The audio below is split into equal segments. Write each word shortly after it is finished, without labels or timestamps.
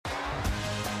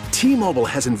T-Mobile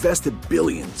has invested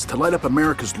billions to light up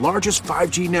America's largest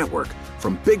 5G network,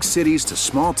 from big cities to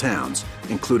small towns,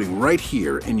 including right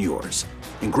here in yours.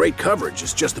 And great coverage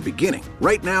is just the beginning.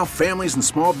 Right now, families and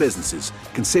small businesses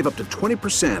can save up to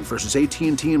 20% versus AT&T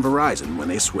and Verizon when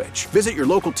they switch. Visit your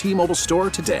local T-Mobile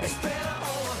store today.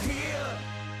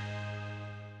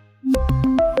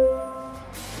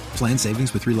 Plan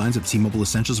savings with 3 lines of T-Mobile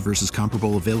Essentials versus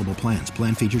comparable available plans.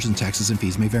 Plan features and taxes and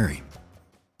fees may vary.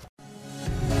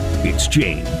 It's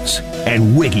James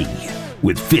and Wiggy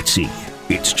with Fitzy.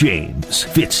 It's James,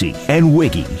 Fitzy, and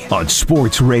Wiggy on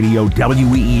Sports Radio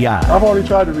WEEI. I've already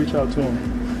tried to reach out to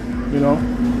him. You know,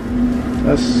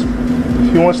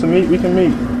 if he wants to meet, we can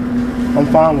meet. I'm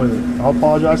fine with it. I'll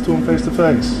apologize to him face to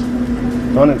face.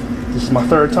 Done it. This is my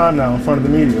 3rd time now in front of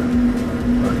the media.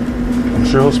 I'm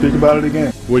sure he'll speak about it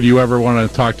again. Would you ever want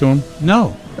to talk to him? No.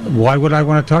 Why would I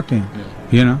want to talk to him? Yeah.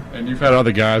 You know? And you've had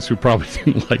other guys who probably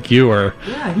didn't like you, or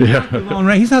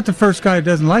he's not the first guy who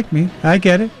doesn't like me. I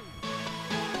get it.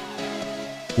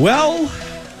 Well,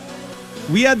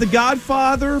 we had The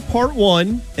Godfather Part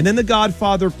 1 and then The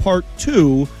Godfather Part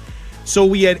 2. So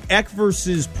we had Eck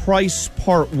versus Price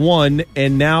Part 1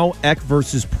 and now Eck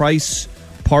versus Price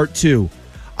Part 2.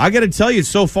 I got to tell you,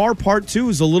 so far Part 2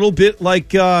 is a little bit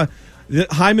like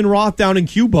Hyman Roth down in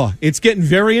Cuba. It's getting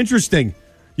very interesting.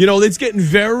 You know, it's getting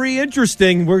very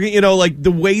interesting. We're, you know, like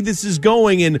the way this is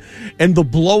going and the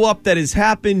blow up that has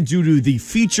happened due to the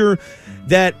feature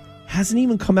that hasn't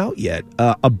even come out yet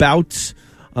about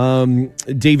about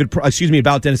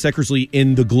Dennis Eckersley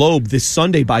in the Globe this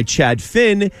Sunday by Chad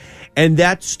Finn, and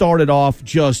that started off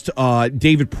just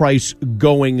David Price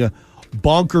going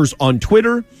bonkers on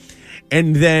Twitter,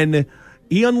 and then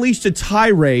he unleashed a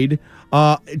tirade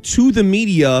to the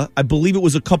media. I believe it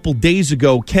was a couple days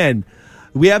ago. Ken,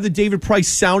 we have the David Price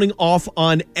sounding off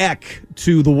on Eck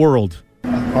to the world.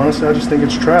 Honestly, I just think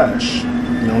it's trash.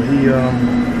 You know, he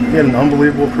had an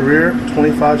unbelievable career,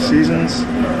 25 seasons.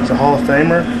 He's a Hall of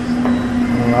Famer.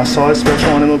 I saw his special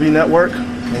on MLB Network.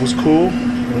 It was cool.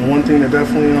 And one thing that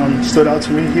definitely stood out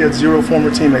to me, he had 0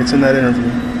 former teammates in that interview.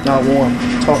 Not one.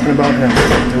 Talking about him.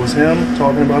 It was him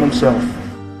talking about himself.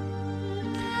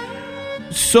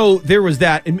 So there was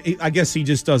that. And I guess he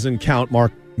just doesn't count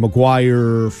Mark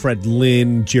McGwire, Fred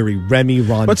Lynn, Jerry Remy,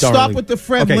 Ron But Darling. stop with the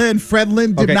Fred Lynn. Fred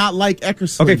Lynn did not like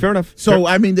Eckersley. Okay, fair enough. So,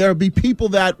 I mean, there'll be people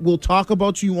that will talk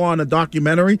about you on a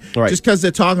documentary. Right. Just because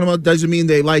they're talking about it doesn't mean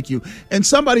they like you. And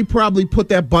somebody probably put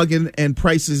that bug in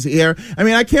Price's ear. I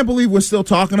mean, I can't believe we're still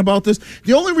talking about this.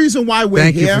 The only reson why we're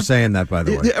Thank here... you for saying that, by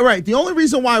the way. Right. The only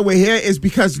reason why we're here is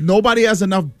because nobody has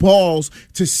enough balls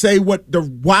to say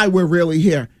why we're really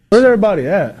here. Where's everybody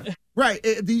at? Right.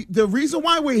 The reason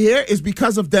why we're here is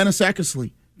because of Dennis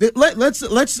Eckersley.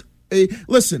 Let's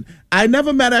listen. I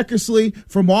never met Eckersley.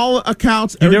 From all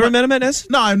accounts, you never met him at S?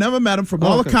 No, I never met him. From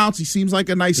all accounts, he seems like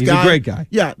a nice guy. He's a great guy.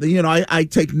 Yeah. You know, I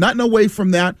take nothing away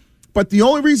from that. But the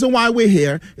only reason why we're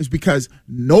here is because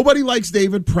nobody likes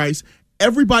David Price.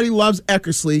 Everybody loves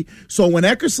Eckersley. So when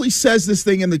Eckersley says this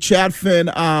thing in the Chad Finn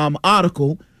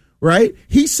article, right?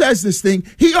 He says this thing.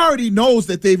 He already knows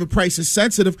that David Price is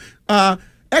sensitive.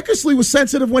 Eckersley was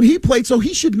sensitive when he played, so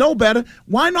he should know better.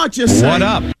 Why not just say, what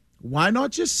up? Why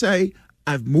not just say,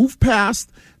 I've moved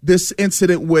past this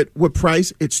incident with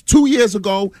Price. It's 2 years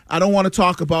ago. I don't want to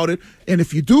talk about it. And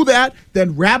if you do that,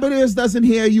 then Rabbit Ears doesn't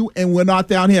hear you, and we're not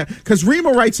down here. Because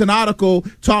Rima writes an article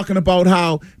talking about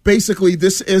how basically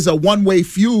this is a one-way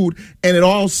feud, and it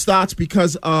all starts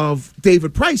because of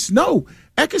David Price. No,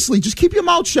 Eckersley, just keep your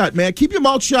mouth shut, man. Keep your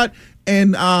mouth shut,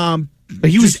 and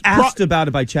he was asked about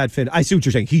it by Chad Finn. I see what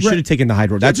you're saying. He should have taken the high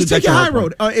road. Just take your high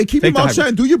road. And keep your mouth shut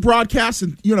and do your broadcast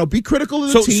and, be critical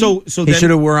of the team. So he should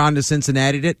have were on to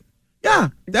Cincinnati'd it? Yeah,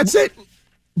 that's it.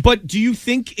 But do you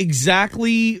think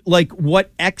exactly like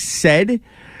what X said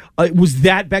was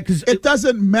that bad? Because it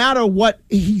doesn't matter what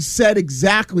he said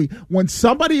exactly. When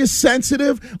somebody is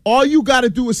sensitive, all you got to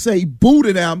do is say boo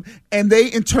to them, and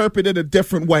they interpret it a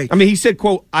different way. I mean, he said,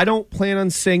 quote, I don't plan on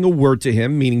saying a word to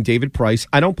him, meaning David Price.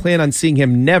 I don't plan on seeing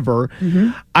him never.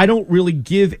 Mm-hmm. I don't really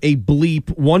give a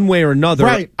bleep one way or another.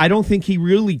 Right. I don't think he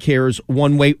really cares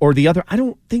one way or the other. I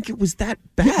don't think it was that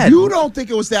bad. You don't think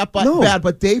it was that bad,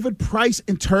 but David Price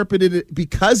interpreted it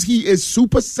because he is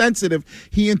super sensitive.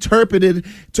 He interpreted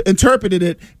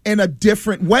it in a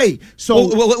different way.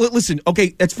 So, well, listen,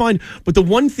 okay, that's fine. But the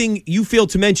one thing you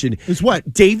failed to mention is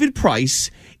what? David Price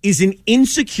is an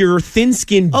insecure,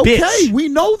 thin-skinned bitch. Okay, we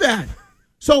know that.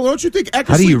 So don't you think Eckersley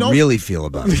How do you knows? really feel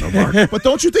about it, Omar? But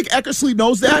don't you think Eckersley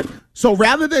knows that? So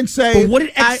rather than say, But what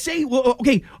did Eck say? Well,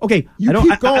 okay. You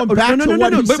keep going back to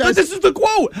what he says. But this is the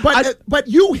quote. But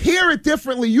you hear it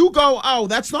differently. You go, oh,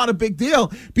 that's not a big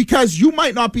deal because you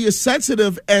might not be as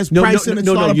sensitive as Price, and it's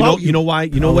not about you. You know why?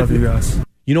 You know what?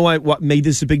 You know why? What made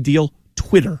this a big deal?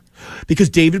 Twitter, because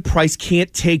David Price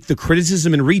can't take the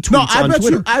criticism and retweets on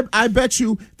Twitter. I bet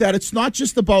you that it's not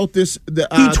just about this. He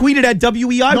tweeted at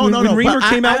WEI when Reamer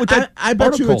came out with that I bet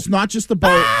article. you it's not just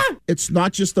about it's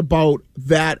not just about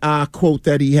that quote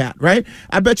that he had, right?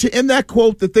 I bet you in that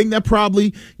quote, the thing that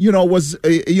probably was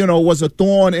a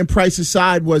thorn in Price's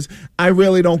side was, I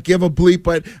really don't give a bleep,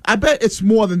 but I bet it's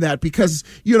more than that because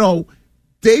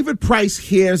David Price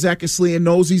hears Eckersley and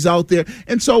knows he's out there.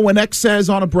 And so when X says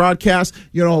on a broadcast,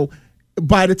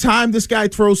 by the time this guy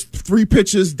throws 3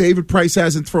 pitches, David Price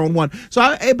hasn't thrown one. So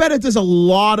I bet there's a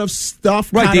lot of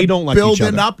stuff they don't like building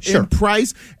each other. up in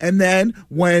Price. And then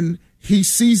when he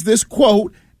sees this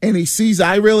quote and he sees,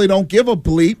 I really don't give a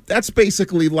bleep, that's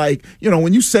basically like,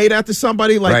 when you say that to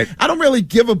somebody, like, I don't really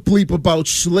give a bleep about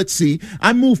Schlitzie.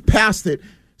 I move past it.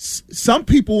 Some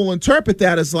people will interpret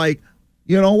that as like,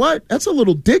 you know what? That's a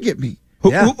little dig at me.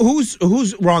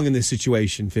 Who's wrong in this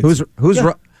situation, Fitz? Who's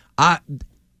wrong?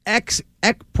 Eck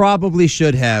probably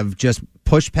should have just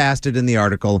pushed past it in the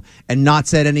article and not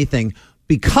said anything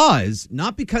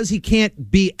not because he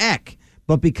can't be Eck,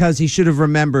 but because he should have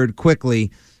remembered quickly.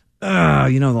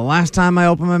 The last time I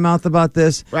opened my mouth about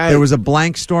this, there was a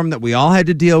blank storm that we all had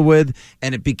to deal with,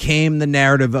 and it became the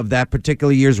narrative of that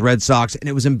particular year's Red Sox, and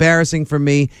it was embarrassing for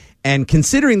me. And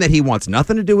considering that he wants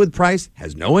nothing to do with Price,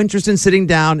 has no interest in sitting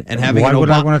down and having why would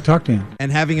I want to talk to him?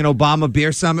 And having an Obama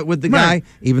beer summit with the guy,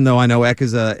 even though I know Eck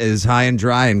is high and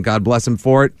dry, and God bless him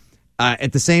for it.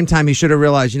 At the same time, he should have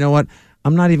realized, you know what?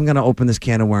 I'm not even going to open this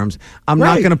can of worms. I'm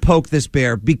not going to poke this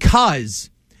bear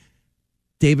because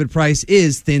David Price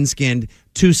is thin-skinned,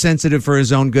 too sensitive for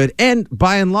his own good, and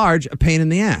by and large, a pain in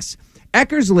the ass.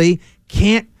 Eckersley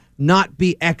can't not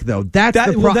be Eck, though. That's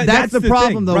the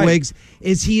problem, though, Wiggs,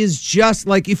 is he is just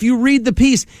like, if you read the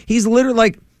piece, he's literally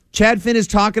like, Chad Finn is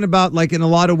talking about, like, in a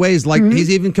lot of ways, like, he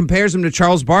even compares him to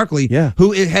Charles Barkley,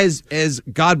 who has, as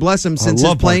God bless him, since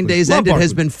his playing days ended,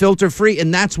 has been filter-free,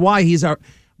 and that's why he's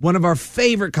one of our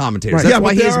favorite commentators. That's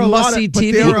why he's must-see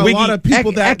TV. There are a lot of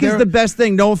people Eck is the best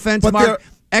thing. No offense, Mark.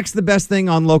 Eck's the best thing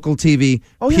on local TV,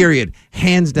 period.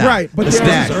 Hands down. Right, but this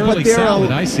is early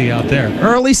salad I see out there.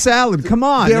 Early salad, come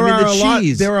on. There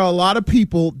are a lot of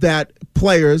people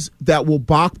players that will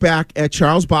balk back at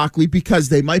Charles Barkley because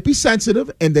they might be sensitive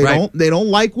and they don't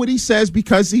like what he says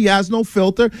because he has no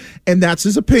filter, and that's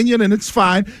his opinion and it's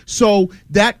fine. So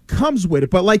that comes with it.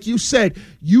 But like you said,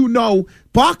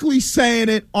 Barkley's saying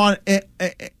it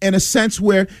in a sense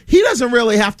where he doesn't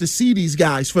really have to see these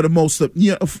guys for the most of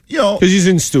because he's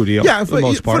in studio. Yeah, for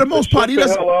the most part, he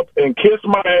doesn't. Shut the hell up and kiss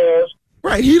my ass.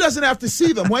 Right, he doesn't have to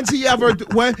see them. When's he ever?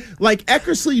 Like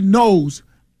Eckersley knows,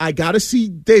 I got to see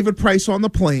David Price on the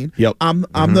plane. Yep.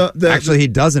 Actually, he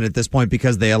doesn't at this point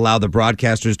because they allow the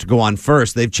broadcasters to go on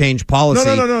first. They've changed policy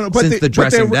since the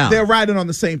dressing down. They're riding on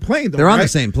the same plane, though. They're on the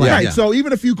same plane. Right. Yeah. So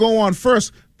even if you go on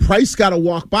first, Price got to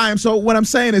walk by him. So what I'm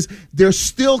saying is they're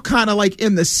still kind of like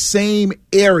in the same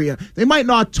area. They might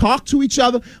not talk to each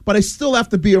other, but they still have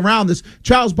to be around this.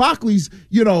 Charles Barkley's,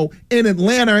 in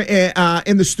Atlanta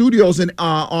in the studios and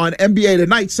on NBA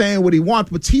Tonight saying what he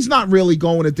wants, but he's not really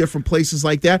going to different places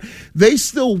like that. They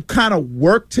still kind of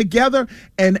work together.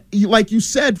 And like you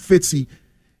said, Fitzy,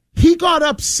 he got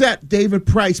upset, David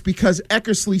Price, because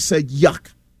Eckersley said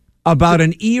yuck. About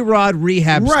an Erod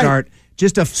rehab start.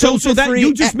 Just a so that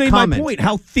you just made comment. my point.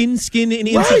 How thin-skinned and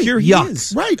insecure he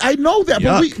is. Right, I know that,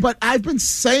 but I've been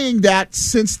saying that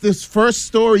since this first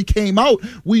story came out.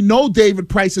 We know David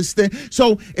Price is thin,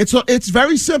 so it's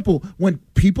very simple. When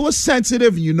people are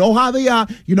sensitive, you know how they are.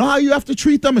 You know how you have to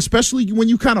treat them, especially when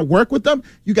you kind of work with them.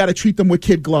 You got to treat them with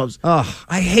kid gloves. Oh,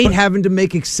 I hate having to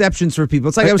make exceptions for people.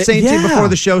 It's like I was saying to you before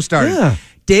the show started. Yeah.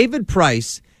 David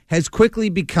Price has quickly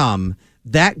become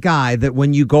that guy that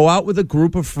when you go out with a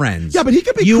group of friends, but he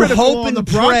can be you critical hope on and the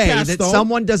pray broadcast, that though.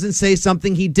 someone doesn't say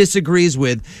something he disagrees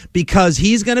with, because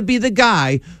he's going to be the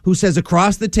guy who says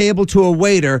across the table to a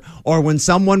waiter, or when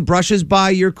someone brushes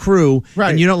by your crew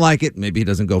and you don't like it, maybe he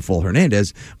doesn't go full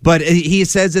Hernandez, but he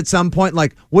says at some point,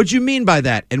 like, what'd you mean by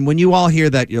that? And when you all hear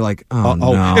that, you're like,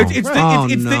 no. It's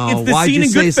the scene in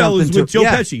Goodfellas with Joe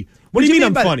Pesci. What do you mean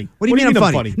I'm funny? What do you mean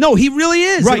I'm funny? No, he really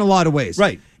is in a lot of ways.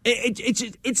 Right.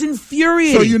 It's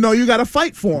infuriating. So you got to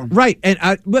fight for him, right? And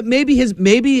but maybe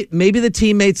the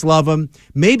teammates love him.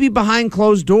 Maybe behind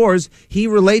closed doors he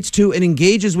relates to and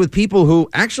engages with people who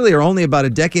actually are only about a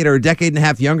decade or a decade and a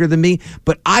half younger than me.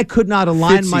 But I could not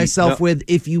align myself with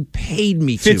if you paid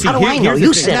me to. How do I know?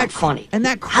 You said I'm funny. And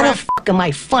that how the fuck am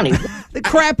I funny? The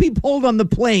crap he pulled on the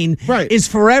plane is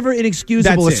forever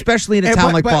inexcusable, especially in a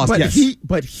town like Boston.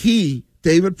 But he,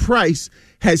 David Price,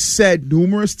 has said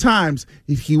numerous times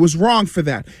he was wrong for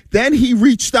that. Then he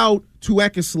reached out to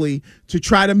Eckersley to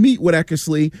try to meet with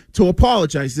Eckersley to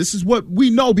apologize. This is what we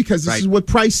know because this is what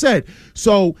Price said.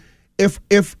 So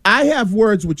if I have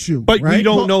words with you, but we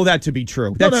don't know that to be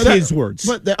true. That's his words.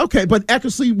 But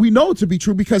Eckersley, we know it to be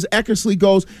true because Eckersley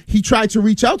goes, he tried to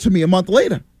reach out to me a month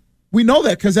later. We know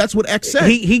that because that's what X said.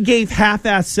 He gave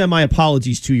half-assed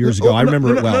semi-apologies 2 years ago. I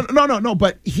remember it well. No.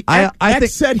 But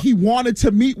X said he wanted to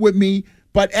meet with me,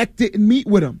 but X didn't meet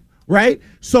with him, right?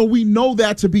 So we know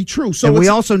that to be true. So and we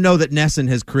also know that Nesson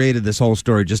has created this whole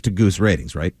story just to goose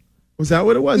ratings, right? Was that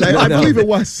what it was? I believe it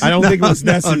was. I don't think it was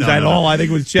Nesson's at all. I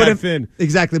think it was Chad Finn.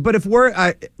 Exactly. But if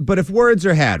words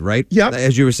are had, right? Yep.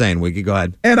 As you were saying, Wiggy, go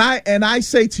ahead. And I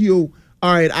say to you,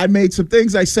 all right, I made some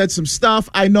things. I said some stuff.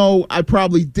 I know I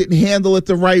probably didn't handle it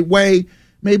the right way.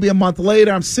 Maybe a month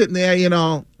later, I'm sitting there,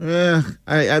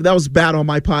 that was bad on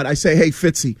my part. I say, hey,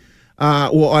 Fitzy.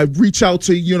 Or I reach out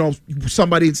to,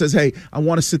 somebody and says, hey, I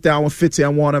want to sit down with Fitzy. I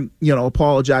want to,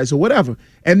 apologize or whatever.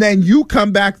 And then you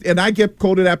come back and I get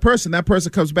code to that person. That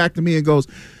person comes back to me and goes,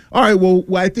 all right, well,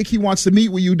 I think he wants to meet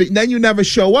with you. Then you never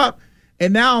show up.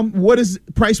 And now what is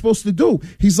Price supposed to do?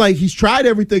 He's like, he's tried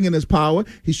everything in his power.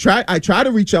 I try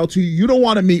to reach out to you. You don't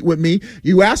want to meet with me.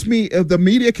 You ask me if the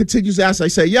media continues to ask. I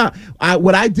say, yeah,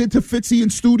 what I did to Fitzy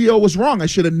in studio was wrong. I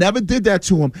should have never did that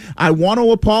to him. I want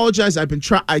to apologize. I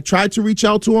tried to reach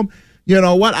out to him. You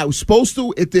know what? I was supposed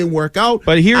to. It didn't work out.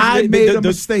 But I made a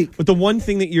mistake. But the one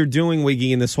thing that you're doing,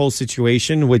 Wiggy, in this whole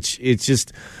situation, which it's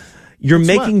just... You're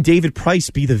making David Price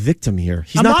be the victim here.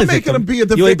 He's not the victim. I'm not making him be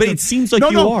the victim. But it seems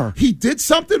like you are. He did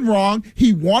something wrong.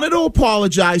 He wanted to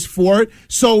apologize for it,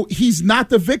 so he's not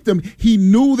the victim. He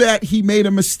knew that he made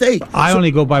a mistake. I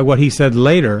only go by what he said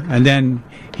later, and then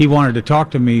he wanted to talk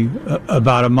to me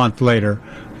about a month later.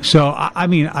 So,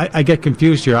 I get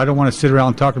confused here. I don't want to sit around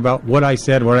and talk about what I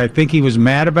said, what I think he was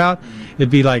mad about. It'd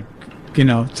be like,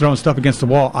 throwing stuff against the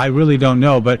wall. I really don't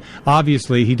know, but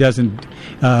obviously he doesn't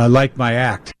like my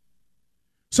act.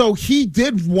 So he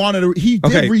did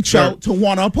reach out to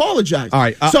want to apologize. All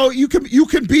right. So you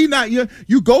can be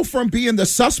you go from being the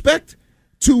suspect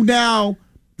to now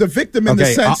the victim in the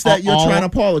sense that you're trying to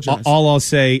apologize. All I'll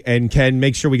say, and Ken,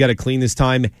 make sure we got it clean this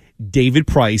time. David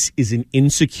Price is an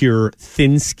insecure,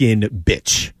 thin-skinned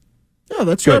bitch. Yeah,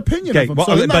 that's your opinion of him. Well,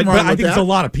 so but I think it's a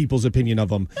lot of people's opinion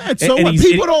of him. Yeah, so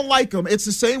people don't like him. It's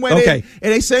the same way. They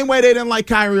didn't like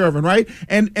Kyrie Irving, right?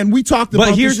 And we talked about.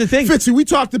 But here's the thing, Fitzy. We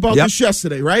talked about this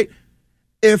yesterday, right?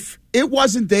 If it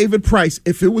wasn't David Price,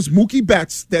 if it was Mookie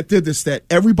Betts that did this, that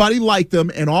everybody liked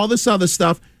him, and all this other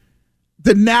stuff,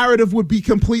 the narrative would be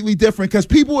completely different because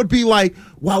people would be like,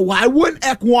 well, why wouldn't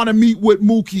Eck want to meet with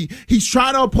Mookie? He's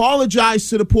trying to apologize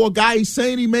to the poor guy. He's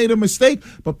saying he made a mistake.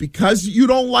 But because you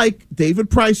don't like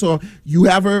David Price or you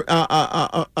have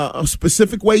a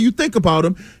specific way you think about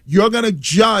him, you're going to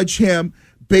judge him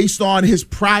based on his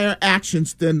prior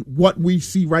actions than what we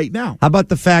see right now. How about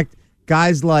the fact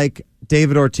guys like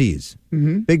David Ortiz,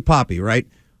 Big Papi, right?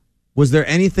 Was there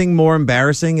anything more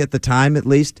embarrassing at the time, at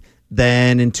least,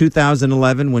 than in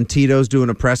 2011 when Tito's doing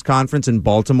a press conference in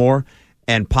Baltimore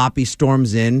and Papi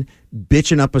storms in,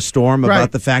 bitching up a storm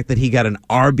about the fact that he got an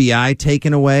RBI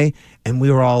taken away, and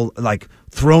we were all like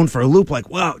thrown for a loop, like,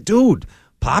 wow, dude,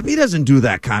 Papi doesn't do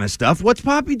that kind of stuff. What's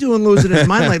Papi doing losing his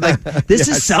mind? Like this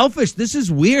is selfish. This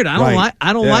is weird. I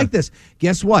don't like this.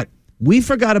 Guess what? We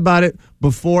forgot about it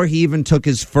before he even took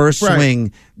his first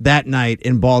swing that night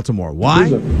in Baltimore. Why?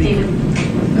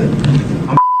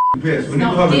 Pissed. When you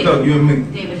have a thug, you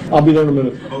and me. I'll be there in a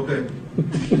minute. Okay.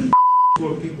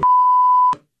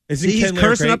 He's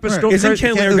cursing up a storm. Isn't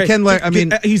Ken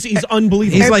Laird? He's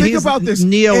unbelievable. He's like about this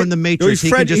Neo in the Matrix.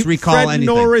 He can just recall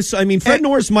anything. Fred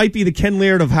Norris might be the Ken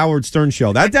Laird of Howard Stern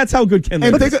show. That's how good Ken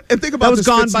Laird is. And think about that was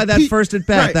gone by that first at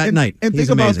bat that night. And think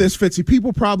about this, Fitzy.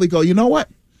 People probably go, you know what?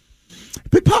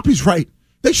 Big Papi's right.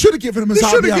 They should have given him his RBI. They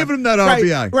should have given him that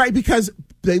RBI. Right, because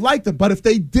they liked him. But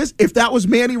if that was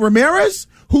Manny Ramirez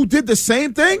who did the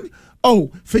same thing,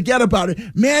 forget about it.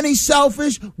 Manny's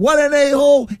selfish. What an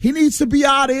a-hole. He needs to be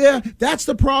out of here. That's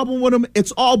the problem with him.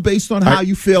 It's all based on how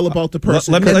you feel about the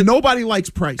person. Nobody likes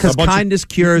Price. Because kindness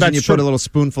cures and you put a little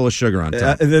spoonful of sugar on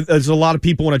top. There's a lot of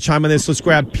people want to chime on this. Let's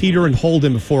grab Peter and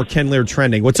Holden before Ken Laird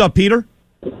trending. What's up, Peter?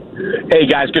 Hey,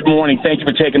 guys, good morning. Thank you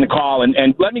for taking the call.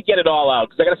 And let me get it all out,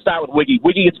 because I got to start with Wiggy.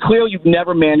 Wiggy, it's clear you've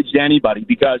never managed anybody,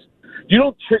 because you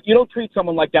don't treat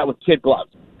someone like that with kid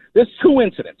gloves. There's 2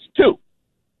 incidents. 2.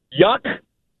 Yuck,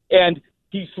 and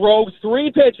he throws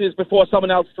 3 pitches before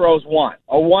someone else throws 1,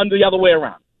 or 1 the other way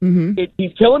around. Mm-hmm.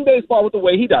 He's killing baseball with the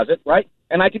way he does it, right?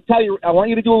 And I can tell you, I want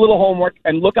you to do a little homework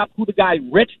and look up who the guy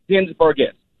Rich Dinsburg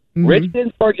is. Mm-hmm. Rich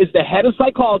Dinsburg is the head of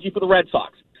psychology for the Red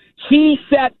Sox. He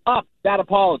set up that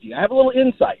apology. I have a little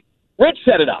insight. Rich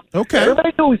set it up. Okay.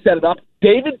 Everybody knew he set it up.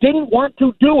 David didn't want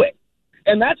to do it.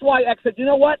 And that's why X said, you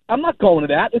know what? I'm not going to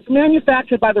that. It's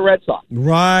manufactured by the Red Sox.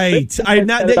 Right.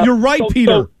 You're right,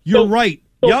 Peter. You're right.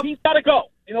 So yep. He's got to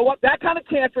go. You know what? That kind of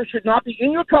cancer should not be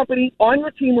in your company, on your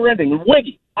team, or anything. And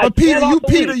Wiggy. But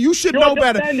Peter, you should know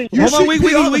better.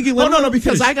 Wiggy. No,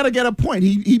 because I got to get a point.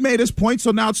 He made his point,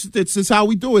 so now it's how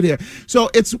we do it here.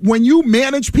 So it's when you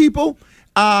manage people,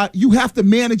 you have to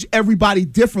manage everybody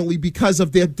differently because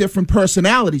of their different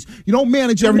personalities. You don't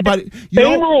manage everybody.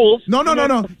 Rules. No.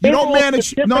 You don't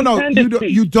manage.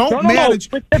 You don't manage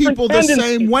people the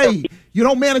same way. You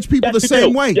don't manage people the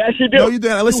same way. Yes, you do. No, you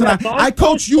do. Listen, I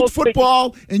coach youth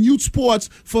football and youth sports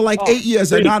for 8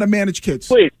 years. I know how to manage kids.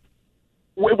 Please.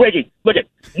 Wiggy, look at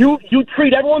you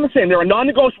treat everyone the same. There are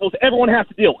non-negotiables everyone has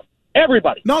to deal with.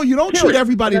 Everybody. No, you don't treat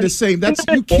everybody the same.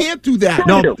 You can't do that.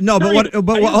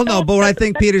 But what I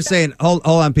think Peter's saying, hold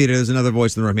on, Peter, there's another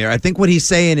voice in the room here. I think what he's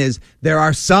saying is there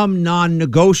are some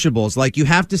non-negotiables. Like there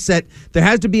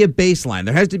has to be a baseline.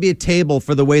 There has to be a table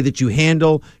for the way that you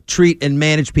handle, treat, and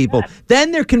manage people.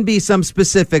 Then there can be some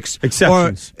specifics.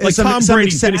 Exceptions. Or like Tom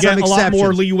Brady's going to get a lot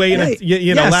more leeway in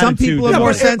latitude. Some people are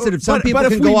more sensitive. Some people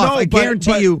can go off. I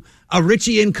guarantee you, a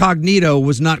Richie Incognito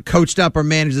was not coached up or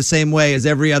managed the same way as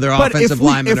every other offensive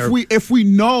lineman. If we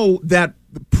know that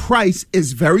Price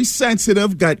is very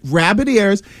sensitive, got rabbit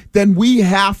ears, then we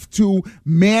have to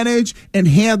manage and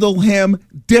handle him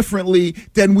differently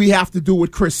than we have to do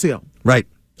with Chris Sale. Right.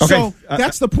 Okay. So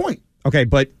that's the point. Okay,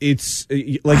 but it's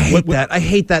like I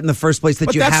hate that in the first place.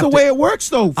 But that's the way it works,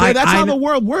 though. That's how the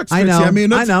world works. I know.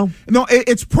 I know. No,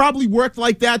 it's probably worked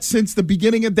like that since the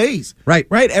beginning of days. Right.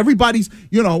 Everybody.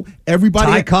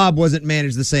 Ty Cobb wasn't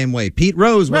managed the same way. Pete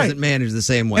Rose wasn't managed the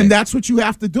same way. And that's what you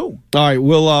have to do. All right,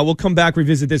 we'll come back,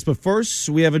 revisit this, but first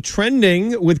we have a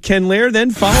trending with Ken Laird, then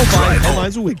followed by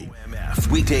headlines with Wiggy.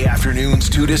 Weekday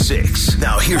afternoons 2 to 6.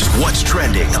 Now here's what's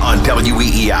trending on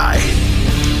WEEI.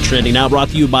 Trending now brought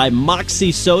to you by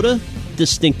Moxie Soda.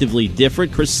 Distinctively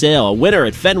different. Chris Sale, a winner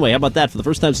at Fenway. How about that? For the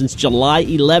first time since July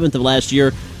 11th of last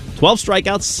year. 12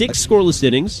 strikeouts, 6 scoreless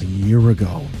innings. A year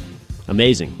ago.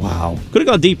 Amazing. Wow. Could have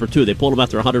gone deeper, too. They pulled him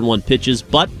after 101 pitches,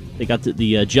 but they got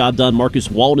the job done. Marcus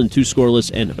Walden, 2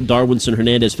 scoreless, and Darwinson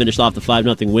Hernandez finished off the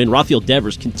 5-0 win. Rafael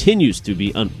Devers continues to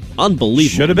be unbelievable.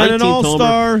 Should have been an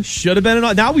all-star. Should have been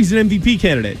now he's an MVP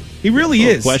candidate. He really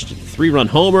is. Question. 3-run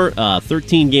homer,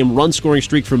 13-game run-scoring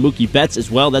streak from Mookie Betts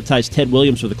as well. That ties Ted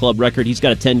Williams for the club record. He's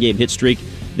got a 10-game hit streak.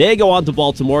 They go on to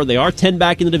Baltimore. They are 10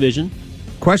 back in the division.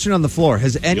 Question on the floor.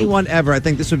 Has anyone ever, I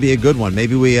think this would be a good one,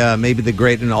 maybe the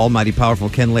great and almighty powerful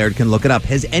Ken Laird can look it up.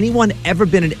 Has anyone ever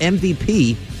been an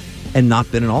MVP and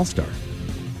not been an all-star?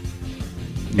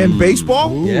 In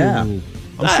baseball? Ooh. Yeah.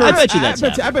 I bet you that's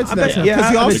happened. I bet you that's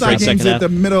because the All-Star game's at the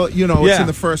middle, it's in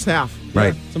the first half.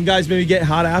 Right. Some guys maybe get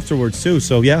hot afterwards, too.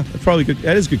 So, yeah, that's probably good.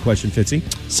 That is a good question, Fitzy.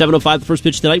 7:05, the first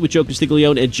pitch tonight with Joe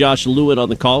Castiglione and Josh Lewitt on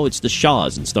the call. It's the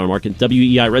Shaws in Star Market,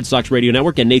 WEEI Red Sox Radio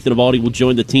Network, and Nathan Eovaldi will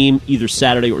join the team either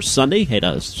Saturday or Sunday.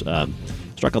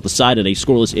 Struck out the side in a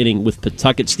scoreless inning with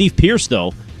Pawtucket. Steve Pearce,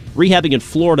 though, rehabbing in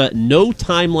Florida, no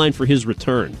timeline for his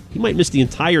return. He might miss the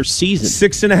entire season.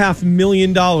 $6.5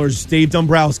 million Dave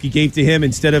Dombrowski gave to him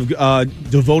instead of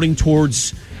devoting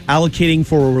towards allocating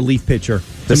for a relief pitcher.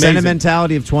 The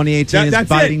sentimentality of 2018 is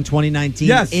biting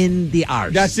 2019 in the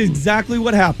arse. That's exactly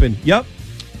what happened. Yep.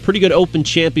 Pretty good Open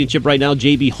Championship right now.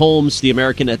 J.B. Holmes, the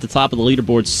American, at the top of the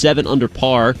leaderboard, 7 under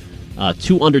par.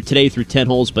 2 under today through 10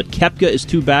 holes, but Koepka is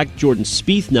 2 back. Jordan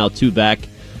Spieth now 2 back.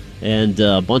 And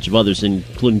a bunch of others,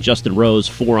 including Justin Rose,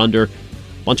 4 under.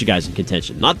 Bunch of guys in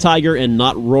contention. Not Tiger and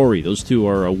not Rory. Those two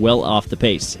are well off the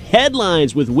pace.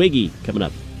 Headlines with Wiggy coming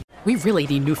up. We really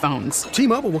need new phones.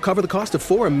 T-Mobile will cover the cost of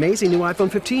 4 amazing new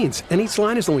iPhone 15s, and each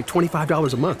line is only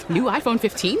 $25 a month. New iPhone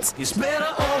 15s? It's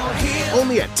better over here.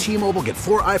 Only at T-Mobile, get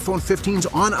 4 iPhone 15s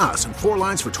on us and 4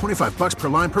 lines for $25 per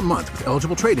line per month with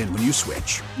eligible trade-in when you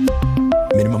switch.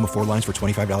 Minimum of 4 lines for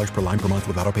 $25 per line per month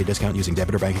with autopay discount using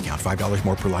debit or bank account. $5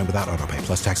 more per line without autopay,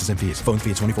 plus taxes and fees. Phone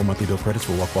fee at 24 monthly bill credits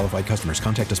for well-qualified customers.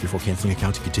 Contact us before canceling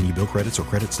account to continue bill credits or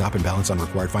credit stop and balance on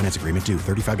required finance agreement due.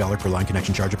 $35 per line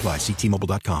connection charge applies. See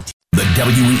T-Mobile.com. The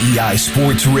WEEI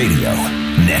Sports Radio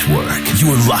Network.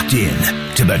 You're locked in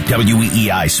to the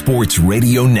WEEI Sports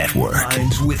Radio Network.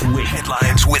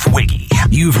 Headlines with Wiggy.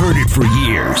 You've heard it for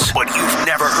years, but you've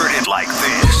never heard it like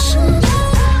this.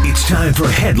 It's time for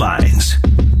Headlines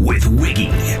with Wiggy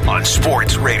on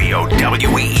Sports Radio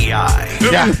WEEI.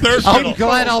 Yeah, I'm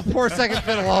glad I'll pour second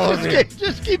fiddle all over you.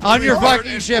 Just keep on your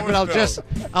fucking ship, and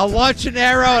I'll launch an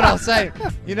arrow, and I'll say,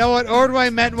 you know what, Ordway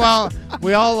meant well.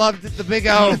 We all loved it, the Big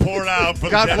O. Pour it out for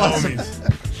God the bless him.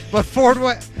 homies. But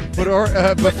Fordway.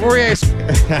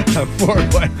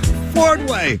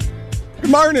 Good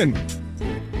morning.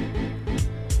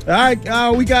 All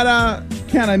right, we got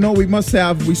Ken, I know we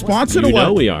sponsored You or what?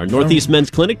 know we are. Northeast Men's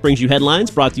Clinic brings you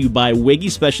headlines, brought to you by Wiggy,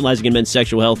 specializing in men's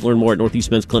sexual health. Learn more at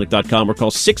northeastmensclinic.com or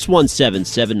call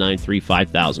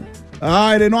 617-793-5000. All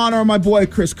right, in honor of my boy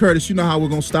Chris Curtis, you know how we're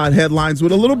going to start headlines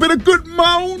with a little bit of good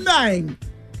morning.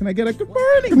 Can I get a good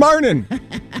morning? Good morning.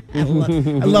 I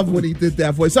love when he did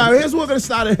that voice. All right, here's what we're going to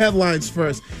start at headlines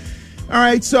first. All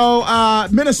right, so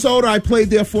Minnesota, I played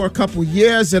there for a couple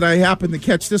years, and I happened to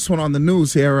catch this one on the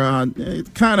news here.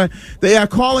 They are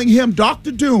calling him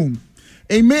Dr. Doom.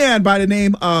 A man by the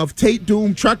name of Tate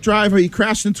Doom, truck driver, he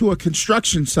crashed into a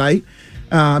construction site,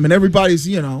 and everybody's,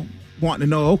 wanting to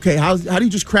know, okay, how do you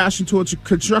just crash into a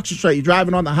construction site? You're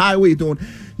driving on the highway, you're doing,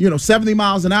 70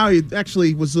 miles an hour. It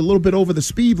actually was a little bit over the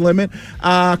speed limit.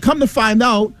 Come to find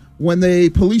out, when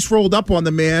the police rolled up on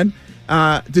the man,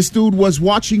 this dude was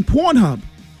watching Pornhub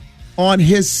on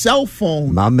his cell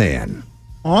phone. My man.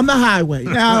 On the highway.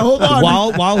 Now, hold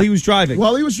on. While he was driving.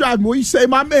 While he was driving. When you say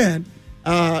my man,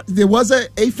 there was a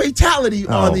fatality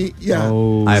on the... Yeah.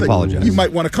 Oh. I apologize. You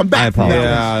might want to come back. I apologize.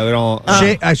 Yeah, we don't...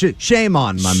 Shame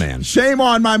on my man. Shame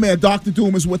on my man. Dr.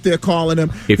 Doom is what they're calling him.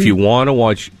 If you want to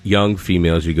watch young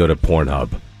females, you go to Pornhub.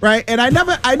 Right, and I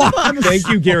never understood. Thank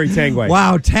you, Gary Tangway.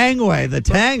 Wow, Tangway, the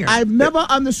Tanger. I've never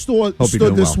understood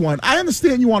this one. I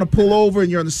understand you want to pull over and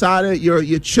you're on the side of it,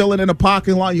 you're chilling in a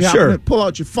parking lot, you happen to pull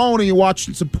out your phone and you're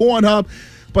watching some Pornhub.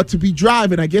 But to be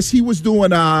driving, I guess he was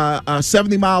doing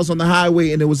 70 miles on the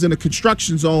highway, and it was in a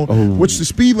construction zone, which the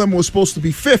speed limit was supposed to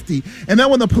be 50. And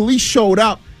then when the police showed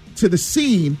up to the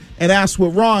scene and asked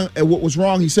what was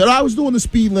wrong, he said, I was doing the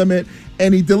speed limit,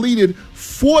 and he deleted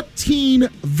 14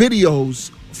 videos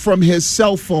from his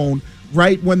cell phone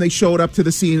right when they showed up to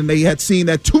the scene, and they had seen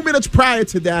that 2 minutes prior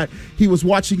to that, he was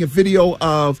watching a video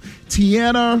of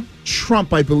Tiana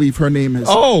Trump, I believe her name is.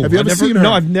 Oh, have you ever seen her?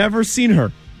 No, I've never seen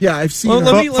her. Yeah, I've seen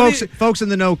her. Folks in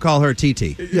the know call her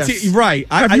TT. Yes.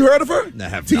 Right. Have you heard of her? I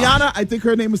have Tiana, not. I think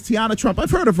her name is Tiana Trump.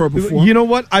 I've heard of her before. You know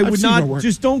what? I would seen her not. work.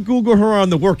 Just don't Google her on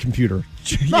the work computer.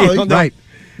 No, right.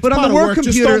 But on the work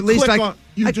computer, at least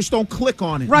you just don't click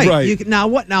on it. Right. Now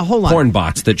what? Now hold on. Porn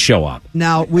bots that show up.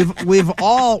 Now we've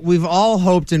all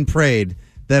hoped and prayed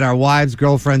that our wives,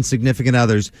 girlfriends, significant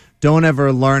others don't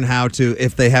ever learn how to,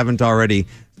 if they haven't already,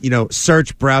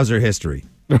 search browser history.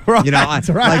 Right,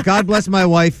 like God bless my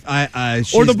wife.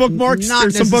 Or the bookmarks. Not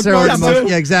There's some necessarily bookmarks too.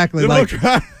 Yeah, exactly.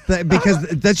 Because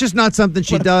that's just not something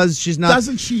she does. She's not.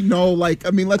 Doesn't she know? Let's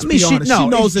be honest. She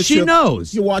knows that she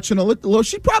knows. You're watching a little.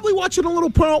 She's probably watching a little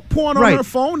porn on her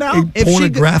phone now. A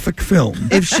pornographic film.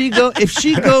 If she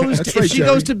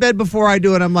goes to bed before I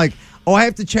do it, I'm like, I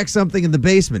have to check something in the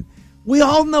basement. We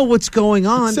all know what's going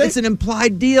on. It's an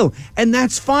implied deal, and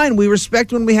that's fine. We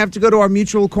respect when we have to go to our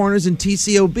mutual corners in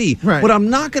TCOB. Right. What I'm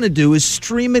not going to do is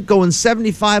stream it going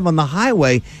 75 on the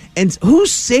highway. And who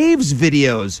saves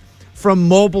videos from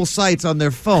mobile sites on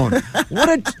their phone?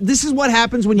 This is what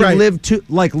happens when you live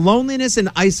loneliness and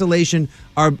isolation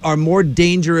are more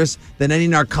dangerous than any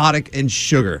narcotic and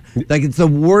sugar. Like, it's the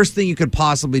worst thing you could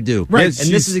possibly do. Right. And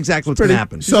this is exactly what's going to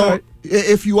happen. So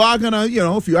if you are gonna,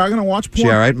 watch porn, she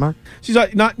all right, Mark? She's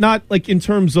not like in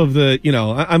terms of the,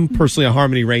 I'm personally a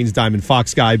Harmony Reigns Diamond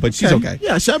Fox guy, but she's okay.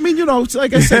 Yeah, I mean,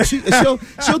 like I said, she'll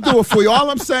do it for you. All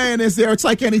I'm saying is it's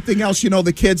like anything else.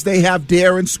 The kids, they have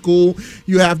DARE in school.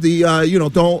 You have the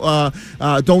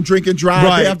don't drink and drive.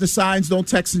 Right. They have the signs, don't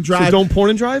text and drive. So don't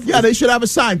porn and drive? Yeah, they should have a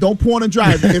sign, don't porn and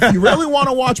drive. If you really want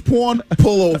to watch porn,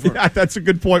 pull over. Yeah, that's a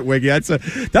good point, Wiggy. That's a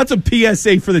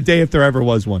PSA for the day if there ever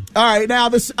was one. All right, now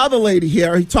this other lady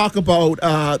here, he talk about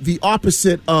the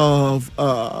opposite of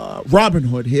Robin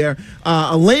Hood here.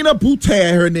 Elena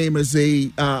Boutet, her name is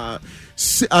a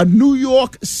New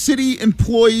York City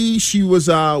employee. She was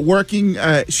working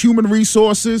human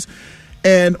resources.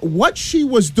 And what she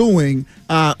was doing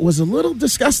was a little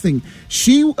disgusting.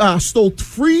 She stole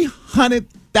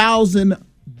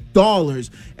 $300,000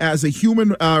 as a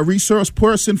human resource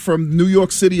person from New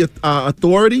York City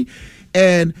Authority,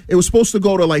 and it was supposed to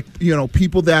go to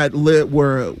people that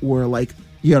were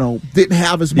didn't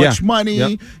have as much money,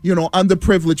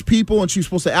 underprivileged people, and she was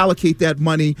supposed to allocate that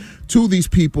money to these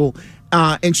people,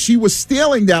 and she was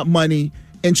stealing that money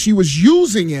and she was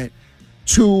using it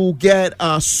to get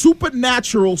a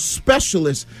supernatural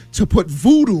specialist to put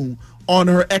voodoo on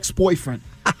her ex-boyfriend.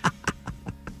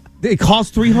 It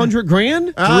cost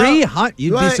 $300,000.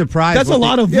 You'd be surprised. That's a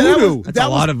lot of voodoo. That's a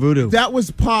lot of voodoo. That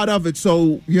was part of it.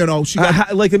 So she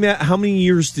got how many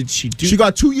years did she do? She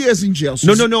got 2 years in jail.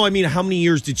 No. I mean, how many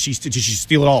years did she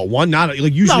steal it all? One? Not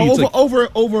like usually. No, over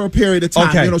a period of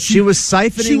time. Okay. She was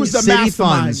siphoning city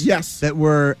funds. Yes,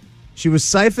 she was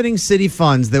siphoning city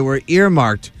funds that were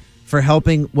earmarked for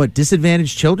helping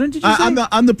disadvantaged children? Did you say?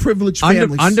 Underprivileged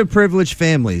families. Underprivileged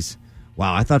families.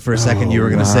 Wow, I thought for a second you were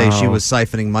going to say she was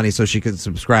siphoning money so she could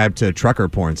subscribe to trucker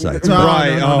porn sites. No,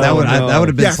 that would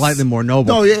have been slightly more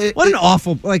noble. No,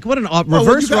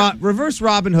 reverse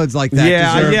Robin Hoods like that.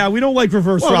 Yeah, we don't like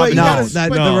reverse Robin.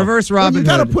 The reverse Robin Hood. You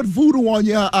got to put voodoo on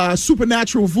your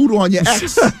supernatural voodoo on your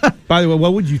ex. By the way,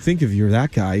 what would you think if you're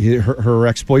that guy, her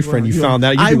ex-boyfriend? You found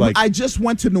out. I just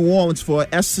went to New Orleans for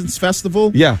Essence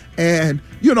Festival. Yeah, and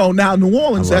now New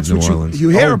Orleans. That's what you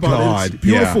hear about. It's a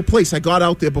beautiful place. I got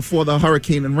out there before the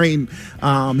hurricane and rain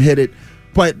hit it,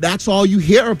 but that's all you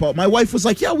hear about. My wife was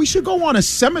like, yeah, we should go on a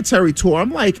cemetery tour.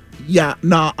 I'm like, yeah,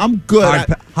 nah, I'm good.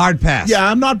 Hard pass. Yeah,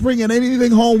 I'm not bringing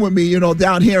anything home with me,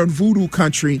 down here in voodoo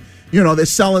country. They're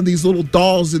selling these little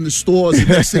dolls in the stores. And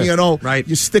next thing you know, right.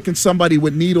 You're sticking somebody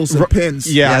with needles and pins.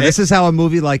 Yeah, this is how a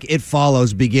movie like It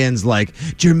Follows begins. Like,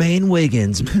 Jermaine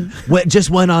Wiggins just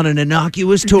went on an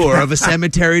innocuous tour of a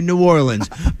cemetery in New Orleans,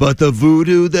 but the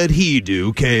voodoo that he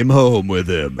do came home with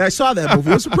him. I saw that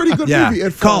movie. It was a pretty good movie.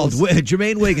 It called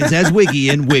Jermaine Wiggins as Wiggy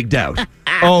and Wigged Out.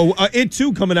 It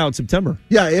 2 coming out in September.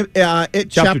 Yeah, it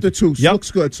Chapter 2. So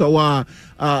looks good. So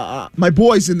my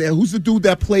boy's in there. Who's the dude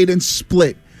that played in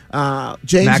Split?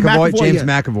 James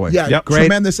McAvoy. Yeah,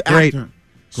 tremendous actor.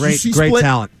 Great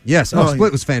talent. Yes.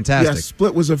 Split was fantastic. Yes,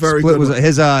 Split was a very good one.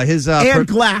 His and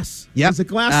Glass. Yep. Is it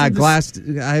Glass? Glass.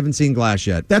 I haven't seen Glass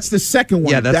yet. That's the second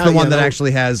one. Yeah, that's the one that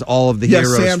actually has all of the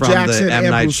heroes Sam from Jackson, the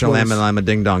M. Night Shyamalan and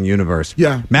Ding Dong universe.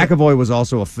 Yeah. McAvoy was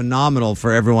also a phenomenal,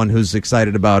 for everyone who's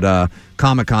excited about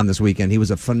Comic-Con this weekend, he was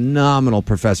a phenomenal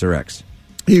Professor X.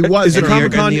 He was. Is the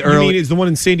Comic-Con, you mean, is the one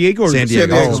in San Diego? San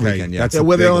Diego this weekend, yeah.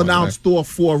 Where they'll announce Thor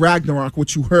 4 Ragnarok,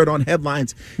 which you heard on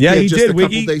headlines. Yeah, he did.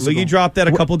 Wiggy dropped that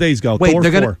a couple days ago. Wait, Thor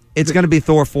 4. It's going to be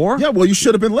Thor 4? Yeah, well, you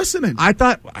should have been listening. I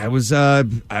thought I was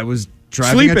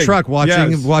driving a truck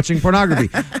watching pornography.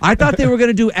 I thought they were going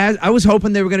to do I was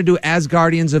hoping they were going to do As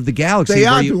Guardians of the Galaxy. They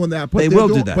are doing that. But they will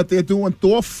do that. But they're doing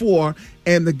Thor 4,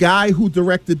 and the guy who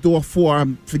directed Thor 4,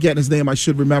 I'm forgetting his name. I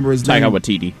should remember his name.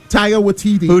 Taika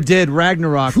Waititi. Who did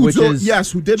Ragnarok, who did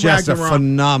Ragnarok, a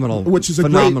phenomenal, which is a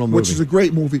movie. Which is a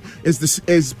great movie.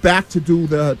 Is back to do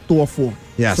the Thor 4.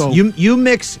 Yes. So, You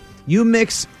mix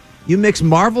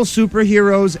Marvel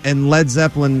superheroes and Led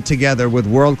Zeppelin together with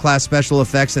world-class special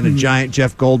effects and a giant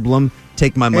Jeff Goldblum.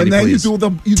 Take my money, and then please.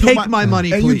 Take my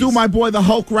money, and please. You do my boy the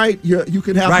Hulk right. You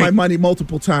can have my money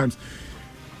multiple times.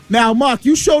 Now, Mark,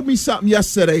 you showed me something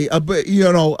yesterday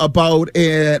about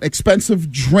an expensive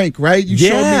drink, right? You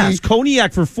showed me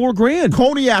cognac for $4,000.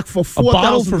 Cognac for $4,000. A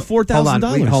bottle for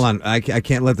 $4,000. Hold on. I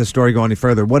can't let the story go any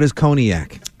further. What is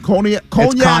cognac? Cognac.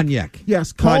 It's cognac.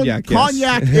 Yes, cognac.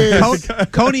 Cognac is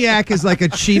cognac is like a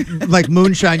cheap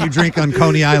moonshine you drink on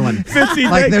Coney Island. 50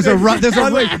 there's a Can Russian.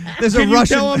 You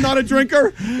tell I'm not a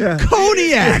drinker? Yeah.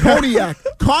 Cognac.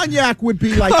 Cognac would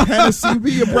be like Hennessy.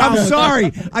 Be a brown. I'm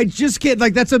sorry. I just can't.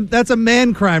 That's a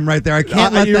man crime right there. I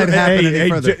can't let that happen any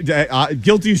further.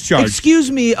 Guilty as charged. Excuse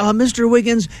me, Mr.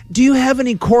 Wiggins. Do you have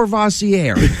any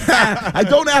Courvoisier? I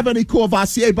don't have any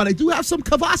Courvoisier, but I do have some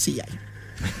Cavassier.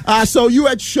 So you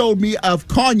had showed me of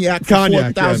cognac for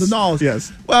 $4,000.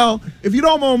 Yes. Well, if you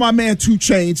don't know my man 2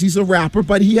 Chainz, he's a rapper,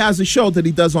 but he has a show that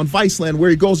he does on Viceland where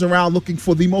he goes around looking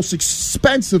for the most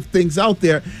expensive things out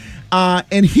there.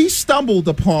 And he stumbled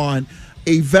upon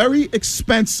a very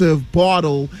expensive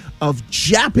bottle of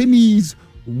Japanese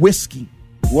whiskey.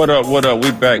 What up?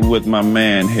 We back with my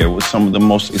man here with some of the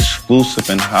most exclusive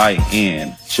and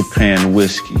high-end Japan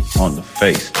whiskey on the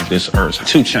face of this earth.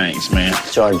 2 Chainz, man.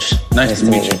 George. Nice to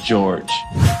meet you, George.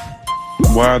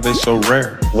 Why are they so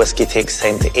rare? Whiskey takes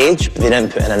time to age, but they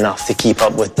didn't put in enough to keep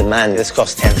up with demand. This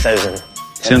cost $10,000.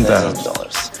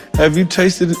 $10,000. Have you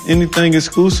tasted anything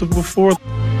exclusive before?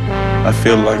 I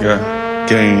feel like I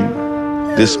gained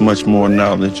this much more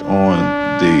knowledge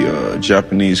on the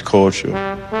Japanese culture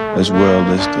as well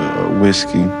as the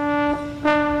whiskey.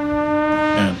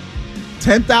 And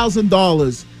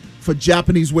 $10,000 for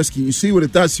Japanese whiskey. You see what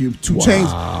it does to you. 2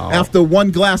 Chainz, after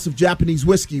one glass of Japanese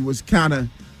whiskey, was kind of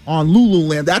on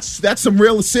Lululand. That's some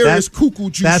real serious cuckoo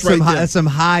juice there. That's some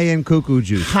high-end cuckoo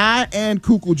juice. High-end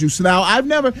cuckoo juice. Now,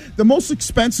 the most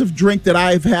expensive drink that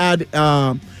I've had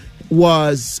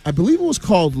was, I believe it was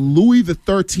called Louis the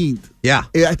 13th. Yeah.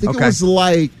 I think it was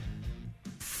like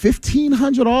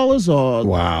 $1,500 or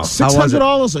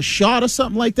 $600 a shot or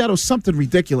something like that. It was something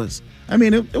ridiculous. I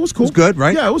mean, it was cool. It was good,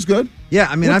 right? Yeah, it was good. Yeah,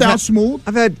 I mean, smooth.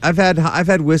 I've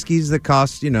had whiskeys that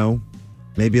cost,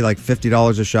 maybe like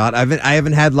 $50 a shot. I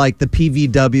haven't had like the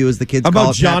PVW as the kids call it. How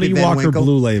about Johnny Walker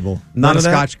Blue Label? Not a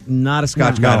Scotch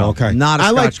guy. No, okay. Not a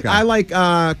Scotch guy. I like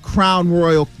Crown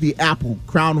Royal, the apple.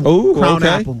 Crown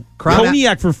apple.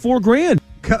 Cognac for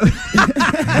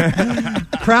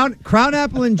 $4,000. Crown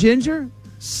apple and ginger.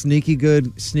 Sneaky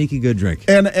good drink.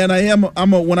 And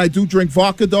when I do drink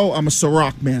vodka though, I'm a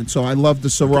Ciroc man, so I love the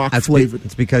Ciroc flavor.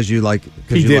 It's because you like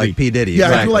P. Diddy. Yeah,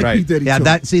 I do like P. Diddy. Yeah,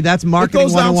 too. that's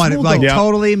marketing 101. It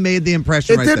totally made the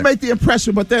impression. It did make the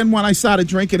impression, but then when I started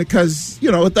drinking it, because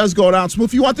it does go down smooth.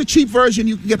 If you want the cheap version,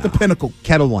 you can get the Pinnacle.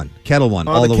 Kettle One,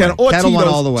 all the way. Or Kettle Tito's. One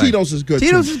all the way. Tito's is good.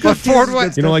 Tito's is good.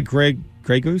 You don't like Grey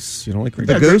Goose? You don't like Grey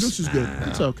Goose? Grey Goose is good.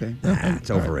 It's okay.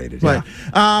 It's overrated. Right.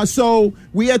 So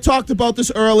we had talked about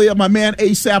this earlier. My man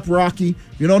A$AP Rocky.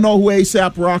 You don't know who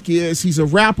A$AP Rocky is. He's a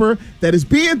rapper that is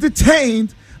being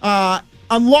detained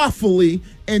unlawfully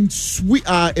in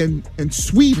Sweden.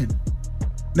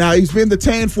 Now, he's been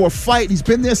detained for a fight. He's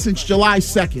been there since July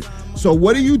 2nd. So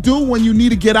what do you do when you need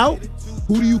to get out?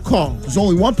 Who do you call? There's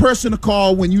only one person to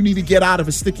call when you need to get out of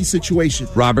a sticky situation.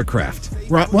 Robert Kraft.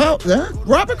 Robert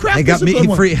Kraft He got is a good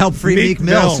one. helped free Meek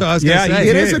Mill, so I was going to say.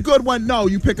 It is a good one. No,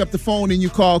 you pick up the phone and you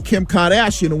call Kim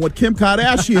Kardashian. And what Kim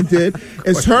Kardashian did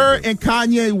is her and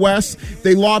Kanye West,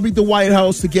 they lobbied the White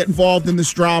House to get involved in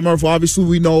this drama. Obviously,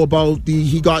 we know about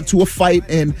he got into a fight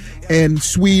in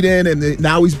Sweden, and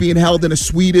now he's being held in a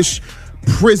Swedish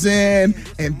prison,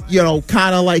 and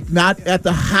kind of like not at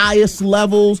the highest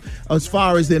levels as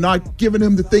far as they're not giving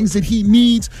him the things that he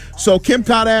needs. So Kim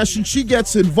Kardashian, she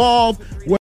gets involved.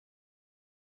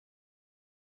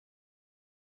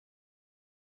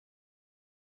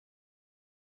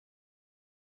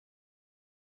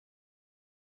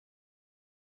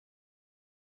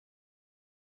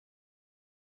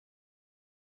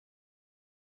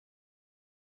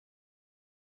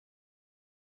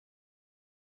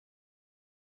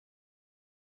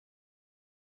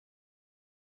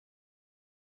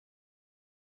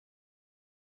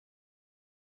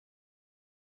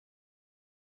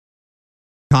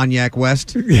 Cognac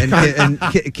West and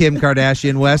Kim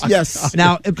Kardashian West. Yes.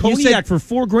 Now Cognac for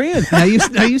 $4,000. Now you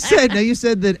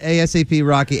said that A$AP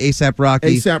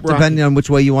Rocky, depending on which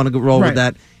way you want to roll with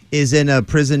that, is in a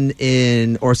prison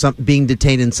being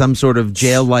detained in some sort of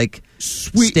jail-like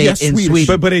state in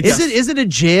Sweden. But is it a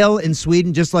jail in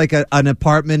Sweden just like an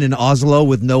apartment in Oslo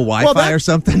with no Wi-Fi or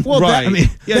something? Well, right.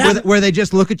 Where they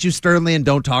just look at you sternly and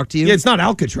don't talk to you? Yeah, it's not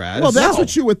Alcatraz. Well, that's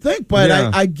what you would think, but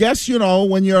I guess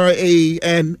when you're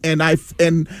I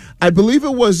believe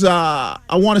it was I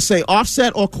want to say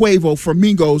Offset or Quavo from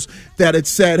Migos that had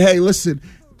said, hey, listen,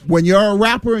 when you're a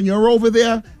rapper and you're over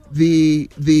there,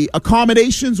 the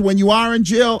accommodations when you are in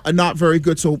jail are not very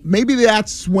good. So maybe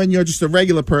that's when you're just a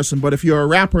regular person. But if you're a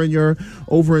rapper and you're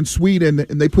over in Sweden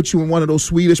and they put you in one of those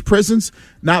Swedish prisons,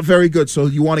 not very good. So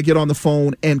you want to get on the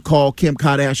phone and call Kim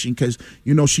Kardashian because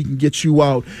she can get you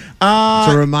out.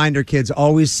 It's a reminder, kids,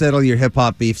 always settle your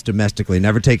hip-hop beefs domestically.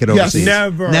 Never take it overseas.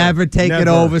 Yes, never take it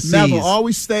overseas. Never.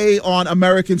 Always stay on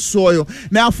American soil.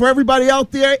 Now, for everybody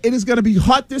out there, it is going to be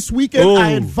hot this weekend. Ooh. I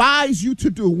advise you to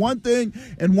do one thing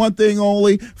and one thing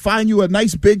only. Find you a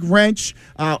nice big wrench.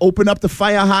 Open up the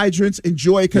fire hydrants.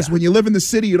 Enjoy it, because when you live in the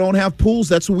city, you don't have pools.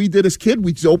 That's what we did as kids.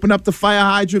 We open up the fire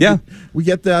hydrant. Yeah. We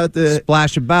get the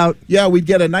splash about. Yeah, we'd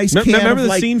get a nice can. Remember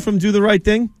the scene from Do the Right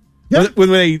Thing? Yeah. When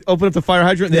they opened up the fire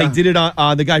hydrant, and they did it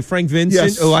on the guy Frank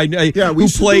Vincent, who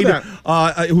played,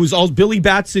 who was all Billy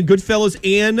Batson, Goodfellas,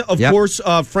 and of course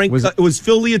Frank. It was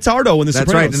Phil Leotardo in The Sopranos.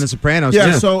 That's right, in The Sopranos.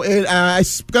 Yeah, so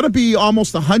it's going to be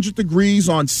almost 100 degrees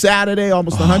on Saturday,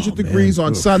 almost 100 degrees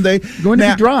on Sunday. It's going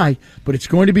to be dry, but it's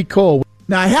going to be cold.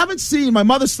 Now, I haven't seen, my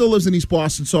mother still lives in East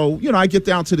Boston, so, I get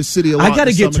down to the city a lot. I got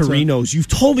to in get to summertime. Reno's. You've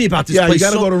told me about this place. place. Yeah,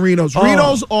 you got to go to Reno's. Oh.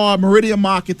 Reno's or Meridian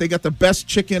Market, they got the best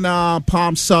chicken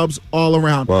palm subs all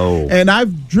around. Whoa. And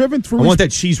I've driven through. I want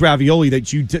that cheese ravioli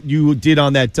that you did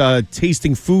on that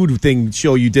tasting food thing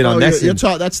show you did on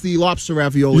NESN. That's the lobster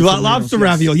ravioli. Lobster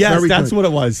ravioli. Yes, that's good. what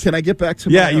it was. Can I get back to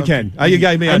Yeah, my, you can. You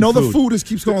got me I on know food. the food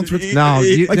keeps going through. No,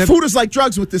 food is like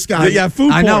drugs with this guy. Yeah,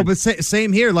 food I porn. know, but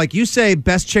same here. Like you say,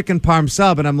 best chicken parm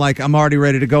sub, and I'm like, I'm already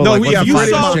ready to go. No, like,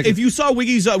 if you saw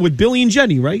Wiggy's with Billy and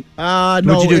Jenny, right? No.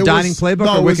 What'd you do, Dining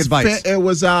Playbook or Wicked Bites? It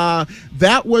was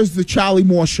that was the Charlie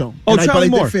Moore show. Oh, and Charlie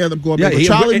Moore. I did Fair Them Gourmet. Yeah, But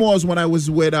Charlie Moore is when I was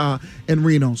with in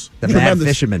Reno's. The Mad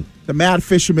Fisherman. The Mad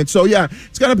Fisherman. So yeah,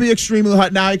 it's gonna be extremely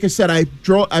hot. Now, like I said,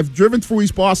 I've driven through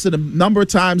East Boston a number of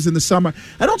times in the summer.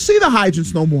 I don't see the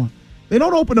hydrants no more. They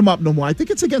don't open them up no more. I think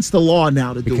it's against the law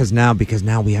now to do it. Because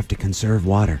now we have to conserve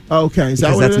water. Okay, is that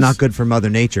because what that's it is? not good for Mother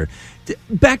Nature.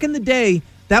 Back in the day,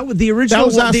 that was the original. That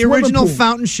was our the swimming original pool.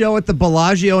 fountain show at the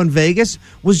Bellagio in Vegas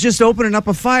was just opening up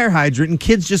a fire hydrant and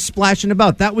kids just splashing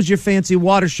about. That was your fancy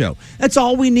water show. That's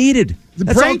all we needed.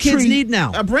 That's all kids need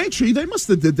now. Braintree, they must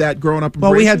have did that growing up in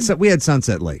Well, Braintree. we had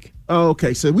Sunset Lake. Oh,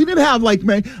 okay. So we didn't have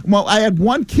I had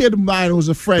one kid of mine who was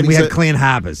a friend. And we had clean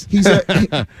harbors.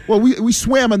 We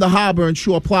swam in the harbor in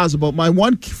Shore Plaza, but my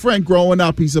one friend growing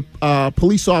up, he's a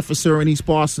police officer in East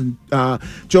Boston,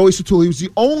 Joey Satula. He was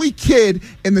the only kid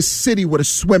in the city with a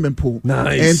swimming pool.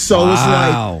 Nice. And so it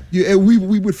was like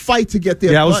we would fight to get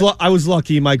there. Yeah, I was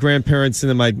lucky. My grandparents and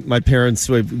then my parents,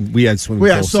 we had swimming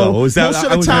pools. So most of the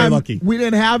I was time, very lucky. we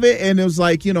didn't have it, and it was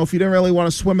like, if you didn't really want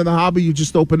to swim in the harbor, you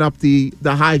just open up the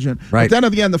hydrant. Right. But then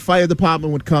at the end, the fire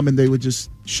department would come and they would just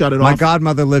shut it My off.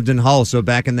 godmother lived in Hull, so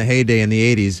back in the heyday in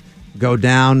the 80s, go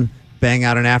down, bang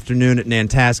out an afternoon at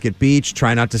Nantasket Beach,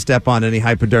 try not to step on any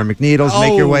hypodermic needles,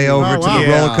 make your way over to the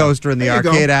roller coaster in the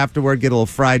arcade afterward, get a little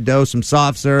fried dough, some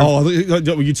soft serve. Oh,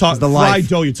 you talk the fried life.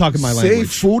 dough. You're talking my Say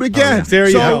language. food again. Oh, yeah. There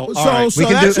you go. So, All right. We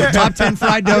can do that's top 10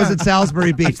 fried doughs at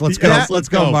Salisbury Beach. Let's go. Let's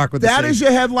go, Mark, with that the is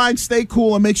your headline. Stay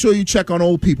cool and make sure you check on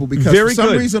old people because Very for some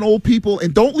good. reason old people,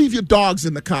 and don't leave your dogs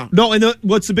in the car. No, and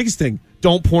what's the biggest thing?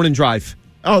 Don't porn and drive.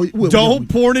 Oh, Don't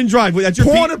porn and drive. That's your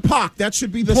porn and park. That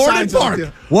should be the Porn signs and out park.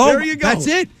 there. Whoa, There you go. That's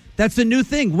it. That's the new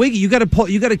thing. Wiggy, you got to pull.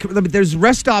 There's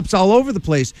rest stops all over the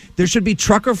place. There should be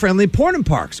trucker-friendly porn and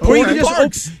parks. Or you can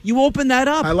just open that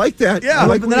up. I like that. Yeah. I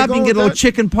like Open that up. You can get a little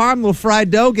chicken parm, a little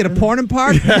fried dough, get a porn and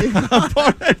park.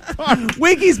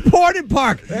 Wiggy's porn and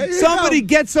park. Somebody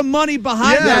get some money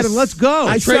behind that and let's go.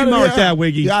 I trademark that,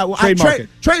 Wiggy. Yeah, Trademark it.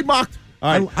 Trademarked.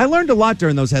 All right. I learned a lot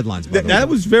during those headlines. By the way. That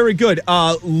was very good.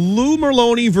 Lou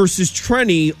Merloni versus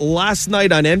Trenny last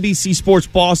night on NBC Sports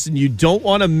Boston. You don't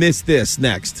want to miss this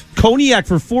next. Cognac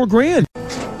for $4,000.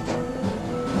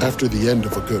 After the end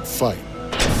of a good fight,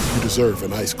 you deserve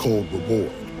an ice-cold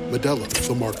reward. Modelo,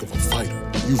 the mark of a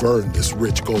fighter. You've earned this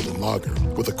rich golden lager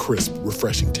with a crisp,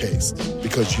 refreshing taste.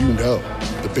 Because you know,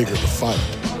 the bigger the fight,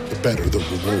 the better the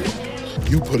reward.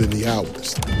 You put in the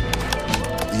hours,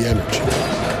 the energy,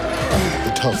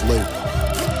 the tough labor.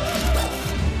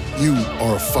 You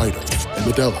are a fighter, and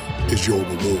Modelo is your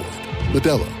reward.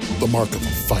 Modelo, the mark of a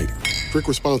fighter. Drink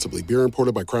responsibly. Beer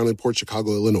imported by Crown Imports,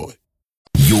 Chicago, Illinois.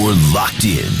 You're locked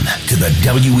in to the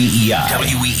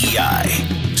WEEI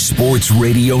Sports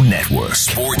Radio Network.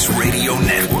 Sports Radio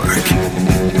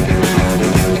Network.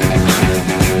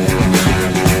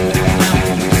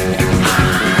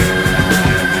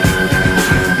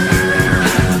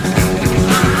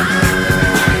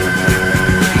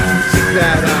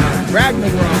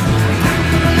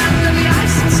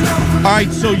 All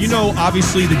right, so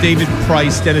obviously the David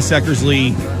Price, Dennis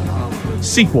Eckersley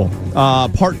sequel,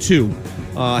 part 2,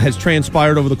 has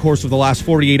transpired over the course of the last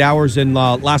 48 hours. And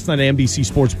last night at NBC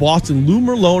Sports Boston, Lou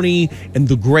Merloni and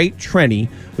the great Trenny,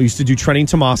 who used to do Trenny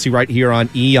Tomasi right here on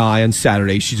EI on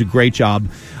Saturday. She's a great job.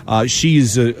 She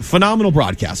is a phenomenal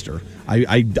broadcaster.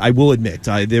 I will admit.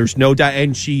 There's no doubt.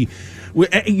 And she,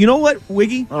 you know what,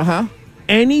 Wiggy?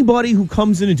 Anybody who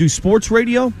comes in and do sports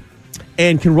radio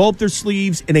and can roll up their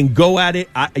sleeves and then go at it,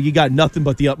 you got nothing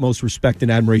but the utmost respect and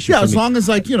admiration. Yeah, for as me. long as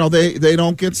they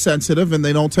don't get sensitive and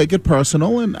they don't take it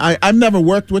personal. And I've never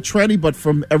worked with Trenny, but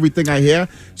from everything I hear,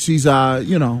 she's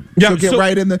she'll get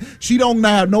right in the. She don't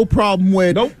have no problem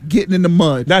with getting in the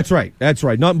mud. That's right.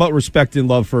 Nothing but respect and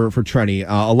love for Trenny.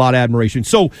 A lot of admiration.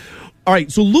 So. All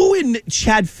right, so Lou and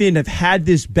Chad Finn have had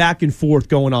this back and forth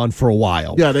going on for a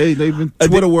while. Yeah, they've been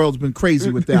Twitter world's been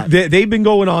crazy with that. They've been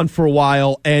going on for a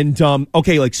while, and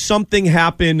something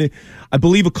happened, I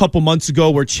believe, a couple months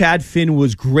ago where Chad Finn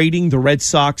was grading the Red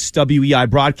Sox WEI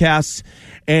broadcasts,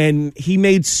 and he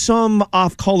made some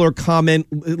off-color comment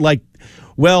like,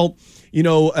 well,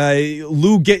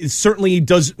 Lou certainly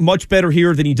does much better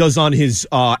here than he does on his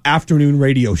afternoon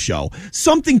radio show.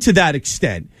 Something to that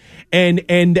extent.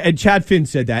 And Chad Finn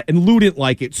said that, and Lou didn't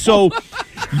like it. So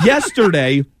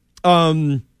yesterday,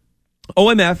 OMF,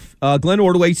 Glenn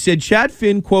Ordway said Chad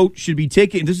Finn, quote, should be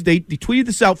taken. They tweeted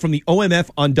this out from the OMF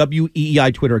on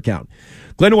WEEI Twitter account.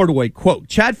 Glenn Ordway, quote,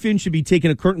 Chad Finn should be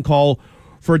taking a curtain call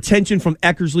for attention from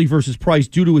Eckersley versus Price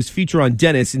due to his feature on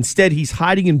Dennis. Instead, he's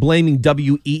hiding and blaming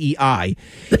WEEI.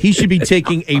 He should be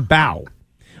taking a bow.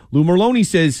 Lou Merloni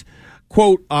says,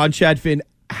 quote, on Chad Finn,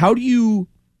 how do you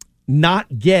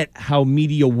not get how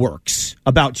media works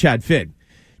about Chad Finn?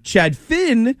 Chad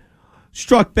Finn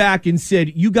struck back and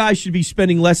said, you guys should be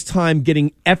spending less time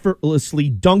getting effortlessly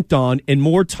dunked on and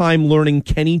more time learning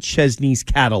Kenny Chesney's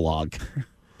catalog.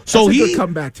 So That's a good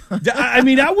comeback. I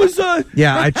mean, that was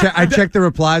yeah. I checked the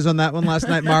replies on that one last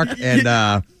night, Mark,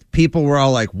 and people were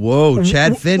all like, "Whoa,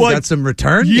 Chad Finn got some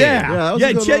return." Yeah.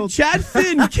 Chad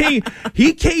Finn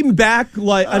came back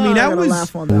like that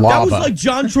was like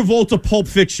John Travolta Pulp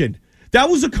Fiction. That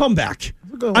was a comeback.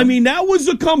 I mean, that was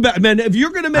a comeback, man. If you're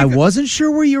going to make, I wasn't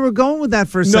sure where you were going with that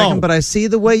for a second, but I see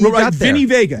the way you got there. Vinny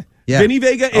Vega. Yeah. Vinny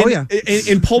Vega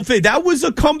in Pulp Fiction. That was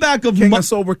a comeback of King of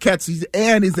Sober Cats. He's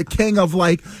the king of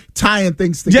like tying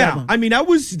things together. Yeah, I mean that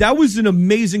was an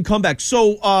amazing comeback.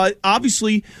 So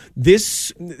obviously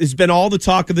this has been all the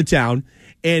talk of the town.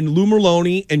 And Lou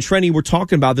Merloni and Trenny were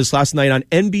talking about this last night on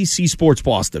NBC Sports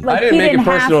Boston. I didn't make it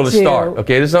personal to start.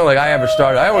 Okay, this is not like I ever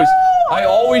started. I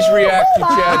always react to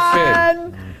Chad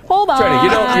Finn. Hold on.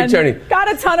 Trenny,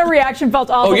 got a ton of reaction felt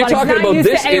awful. You're talking about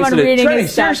this incident. Trenny,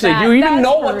 seriously, do you even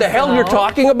know what the hell you're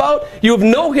talking about? You have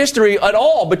no history at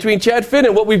all between Chad Finn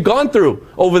and what we've gone through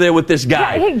over there with this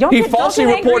guy. He falsely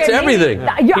reports everything.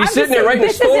 He's sitting there writing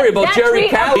a story about Jerry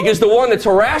Cowley is the one that's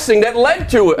harassing that led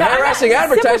to it. Harassing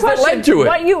advertising that led to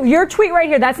it. Your tweet right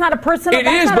here, that's not a personal. It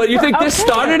is, but you think this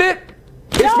started it?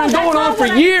 It's been going on for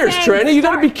years, Trenny. You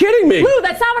got to be kidding me. Lou,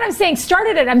 that's not what I'm saying.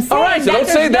 Started it. I'm saying. All right, so don't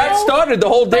say that started the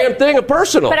whole damn thing of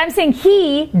personal. But I'm saying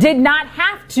he did not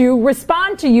have to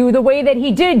respond to you the way that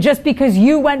he did just because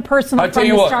you went personal from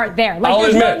the start there. Like,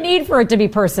 there's no need for it to be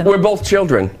personal. We're both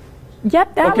children.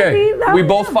 Yep, that would be. We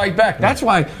both fight back. That's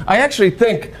why I actually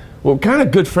think we're kind of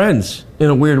good friends in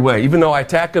a weird way. Even though I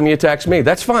attack him, he attacks me.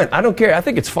 That's fine. I don't care. I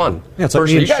think it's fun. Yeah, it's like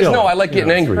you guys know I like getting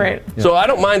angry. Great. So I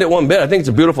don't mind it one bit. I think it's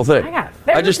a beautiful thing.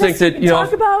 I just think that,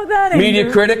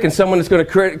 media critic and someone that's going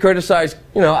to criticize,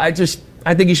 I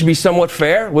think he should be somewhat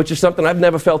fair, which is something I've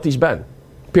never felt he's been.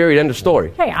 Period. End of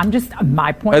story. Hey,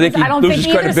 my point. I think he loses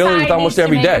credibility with almost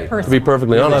every day, to be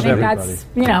perfectly honest. I think that's,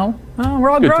 we're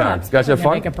all grown-ups. You guys have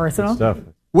fun? Make it personal.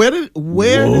 Where did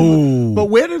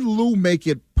Lou make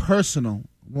it personal?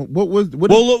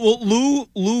 Lou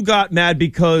got mad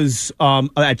because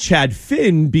at Chad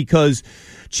Finn because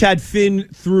Chad Finn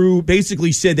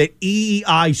basically said that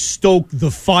EEI stoked the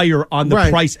fire on the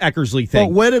Price Eckersley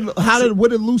thing. But what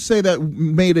did Lou say that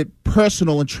made it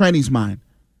personal in Trenny's mind?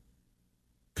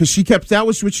 Because that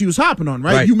was what she was hopping on,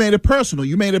 right? You made it personal.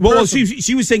 Well,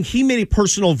 she was saying he made it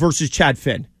personal versus Chad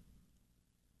Finn.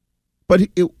 But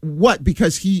what?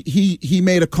 Because he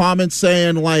made a comment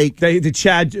saying like Yeah, but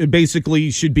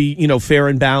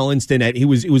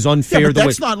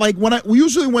that's not like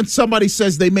usually when somebody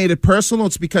says they made it personal,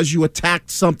 it's because you attacked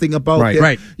something about it.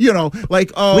 Right.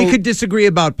 We could disagree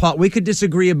about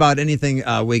anything,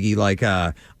 Wiggy, like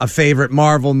a favorite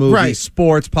Marvel movie,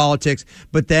 sports, politics.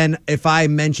 But then if I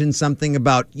mention something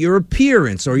about your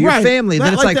appearance or your family,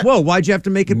 then it's like whoa, why'd you have to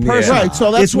make it personal? Right.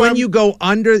 So that's when you go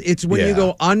under. It's when you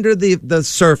go under the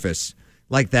surface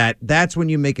like that. That's when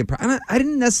you make it. I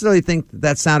didn't necessarily think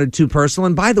that sounded too personal.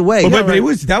 And by the way, but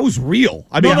that was real.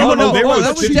 I mean,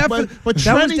 but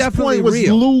Trenny's point was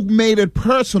real. Lou made it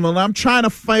personal, and I'm trying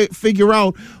to figure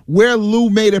out where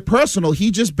Lou made it personal.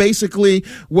 He just basically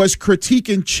was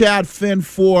critiquing Chad Finn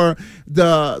for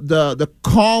the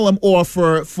column, or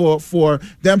for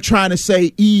them trying to say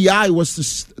EEI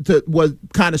was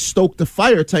kind of stoke the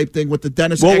fire type thing with the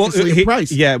Dennis Eckersley and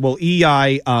Price. Yeah, well,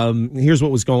 EEI. Here's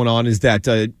what was going on is that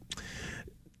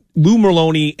Lou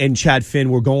Merloni and Chad Finn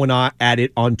were going at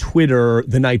it on Twitter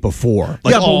the night before,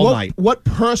 all night. What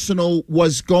personal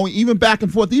was going, even back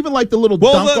and forth, even like the little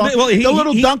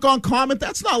dunk on comment?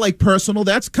 That's not like personal.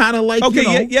 That's kind of like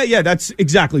yeah. That's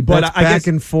exactly. But that's back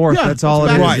and forth. That's all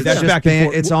it is. Right, that's back and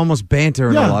forth. It's almost banter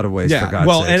in a lot of ways. Yeah. For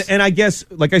God's sakes. and I guess,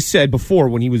 like I said before,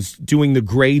 when he was doing the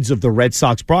grades of the Red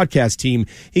Sox broadcast team,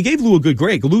 he gave Lou a good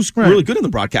grade. Lou's really good in the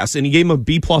broadcast, and he gave him a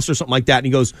B+ or something like that. And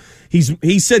he goes,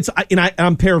 he said, and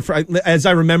I'm paraphrasing. as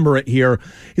I remember it here,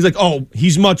 he's like, oh,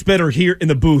 he's much better here in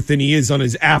the booth than he is on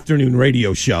his afternoon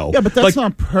radio show. Yeah, but that's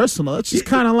not personal. It's just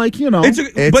kind of like,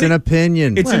 It's an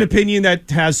opinion. It's an opinion that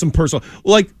has some personal.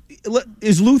 Like,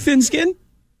 is Lou thin-skinned?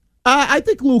 I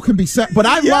think Lou can be set, but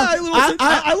I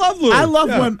love Lou.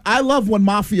 I love when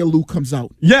Mafia Lou comes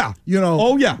out. Yeah,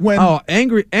 Oh yeah. When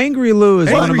Angry Lou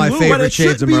is one of my favorite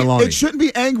shades of Merloni. It shouldn't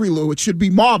be Angry Lou. It should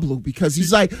be Mob Lou, because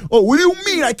he's like, oh, what do you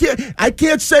mean? I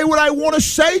can't say what I want to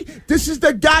say. This is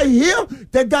the guy here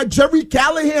that got Jerry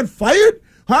Callahan fired.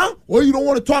 Huh? Well, you don't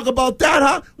want to talk about that,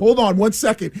 huh? Hold on 1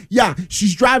 second. Yeah,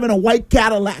 she's driving a white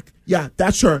Cadillac. Yeah,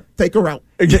 that's her. Take her out.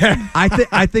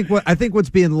 I think what's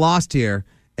being lost here.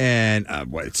 And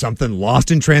something lost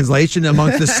in translation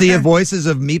amongst the sea of voices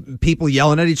of people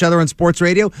yelling at each other on sports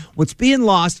radio. What's being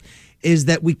lost is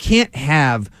that we can't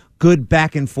have good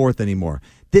back and forth anymore.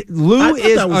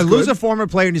 Lou's a former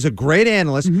player, and he's a great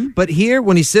analyst. Mm-hmm. But here,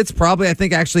 when he sits I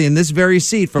think actually in this very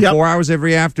seat for 4 hours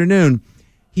every afternoon,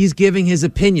 he's giving his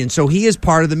opinion. So he is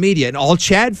part of the media. And all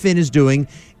Chad Finn is doing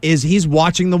is he's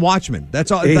watching The Watchmen. That's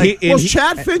all.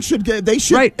 Chad Finn should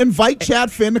invite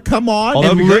Chad Finn to come on. Oh,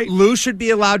 and Lou should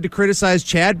be allowed to criticize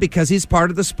Chad because he's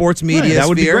part of the sports media that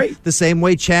would sphere, be great. The same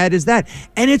way Chad is that.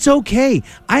 And it's okay.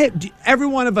 Every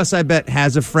one of us, I bet,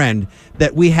 has a friend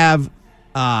that we have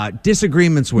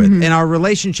disagreements with, and our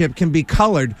relationship can be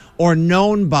colored or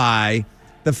known by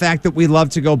the fact that we love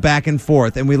to go back and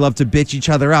forth and we love to bitch each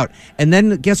other out. And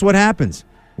then guess what happens?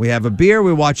 We have a beer,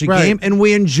 we watch a game, and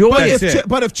we enjoy it.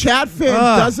 But if Chad Finn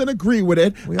doesn't agree with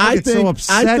it, I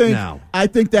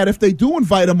think that if they do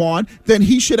invite him on, then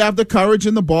he should have the courage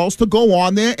and the balls to go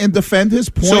on there and defend his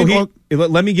point.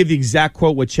 Let me give the exact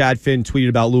quote what Chad Finn tweeted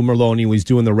about Lou Merloni when he was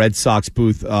doing the Red Sox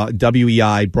booth,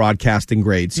 WEI broadcasting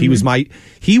grades. Lou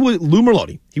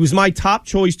Merloni. He was my top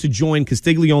choice to join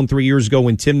Castiglione 3 years ago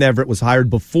when Tim Everett was hired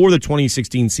before the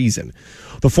 2016 season.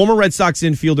 The former Red Sox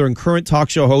infielder and current talk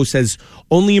show host has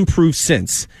only improved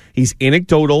since. He's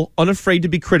anecdotal, unafraid to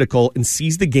be critical, and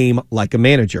sees the game like a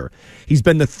manager. He's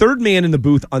been the third man in the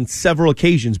booth on several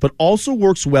occasions, but also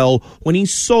works well when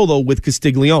he's solo with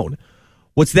Castiglione.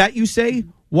 What's that, you say?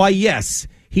 Why, yes,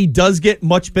 he does get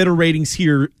much better ratings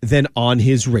here than on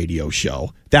his radio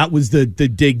show. That was the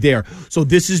dig there. So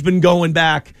this has been going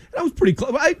back. That was pretty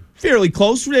close. Fairly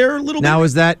close there, a little bit.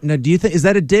 Now, do you think is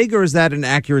that a dig or is that an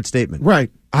accurate statement?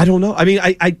 Right. I don't know. I mean,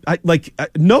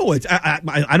 no. It's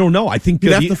I don't know. I think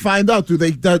you'd have to find out. Do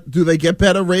they get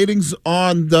better ratings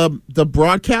on the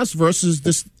broadcast versus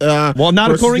this? Well, not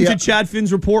according to Chad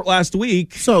Finn's report last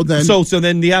week. So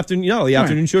then the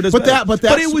afternoon show does. But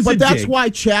that's why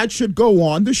Chad should go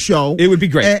on the show. It would be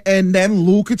great, and then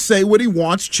Lou could say what he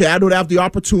wants. Chad would have the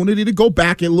opportunity to go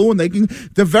back at Lou, and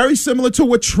they're very similar to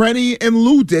what Trenny and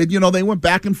Lou did. They went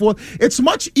back and forth. It's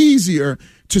much easier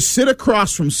to sit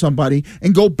across from somebody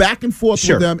and go back and forth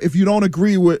with them if you don't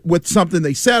agree with something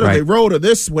they said or they wrote or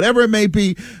this, whatever it may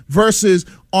be, versus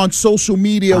on social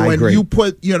media you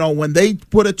put, when they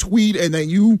put a tweet and then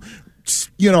you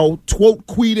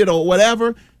tweet it or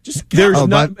whatever.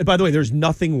 By the way, there's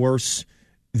nothing worse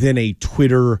than a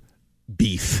Twitter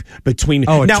beef between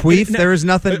tweet. There is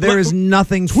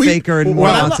nothing faker and more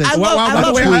nonsense. I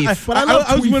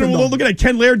was looking at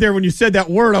Ken Laird there when you said that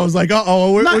word. I was like,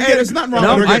 there's nothing wrong.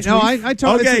 I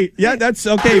totally. Okay, yeah, that's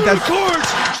okay.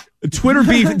 That's Twitter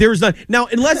beef. There's not now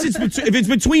unless if it's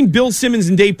between Bill Simmons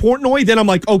and Dave Portnoy, then I'm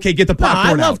like, okay, get the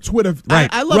popcorn out. I love Twitter. Right,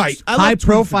 I love high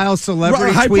profile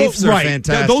celebrity tweets are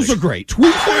fantastic. Those are great.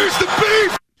 Where's the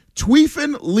beef?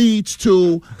 Tweefing leads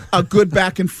to a good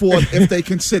back and forth if they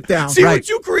can sit down. See what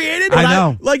you created? I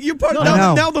know. You're part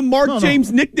now the Mark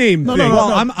James nickname thing.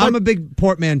 Well, I'm a big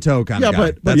portmanteau kind of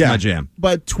guy. That's my jam.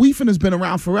 But tweefing has been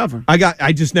around forever.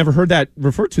 I just never heard that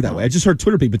referred to that way. I just heard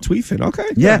Twitter beef, but tweefing. Okay.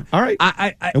 Yeah. All right.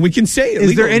 And we can say it.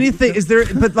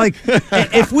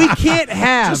 If we can't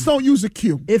have. Just don't use a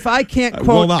Q. If I can't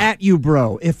quote at you,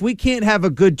 bro, if we can't have a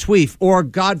good tweef, or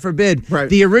God forbid,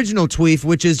 the original tweef,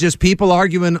 which is just people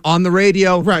arguing on the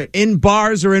radio, in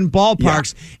bars or in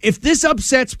ballparks. Yeah. If this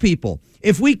upsets people,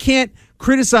 if we can't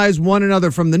criticize one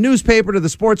another from the newspaper to the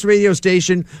sports radio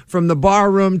station, from the bar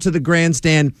room to the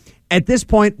grandstand, at this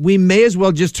point, we may as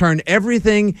well just turn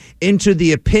everything into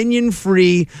the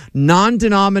opinion-free,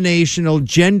 non-denominational,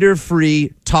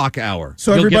 gender-free talk hour.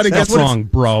 So everybody gets wrong,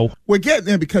 bro. We're getting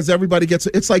there because everybody gets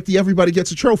it's like everybody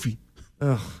gets a trophy.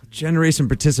 Ugh, Generation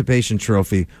Participation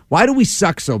Trophy. Why do we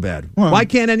suck so bad? Why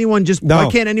can't anyone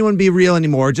why can't anyone be real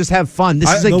anymore? Just have fun.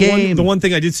 This is a game. The one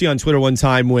thing I did see on Twitter one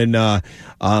time when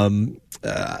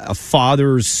a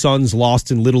father's sons lost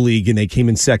in Little League and they came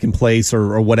in second place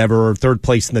or whatever, or third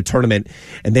place in the tournament,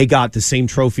 and they got the same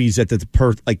trophies that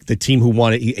the team who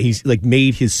won it. He's like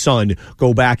made his son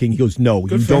go back and he goes, no,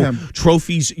 Good you for don't. him.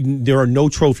 Trophies. There are no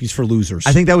trophies for losers.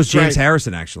 I think that was James Right.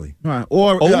 Harrison, actually. Right.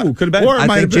 Or could have been. Or it I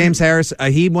might think have been- James Harris,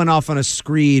 he went off on a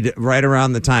screed right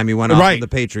around the time he went off Right. on the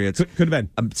Patriots. Could have been.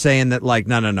 I'm saying that, like,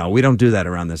 no, we don't do that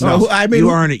around this No, house. I mean, you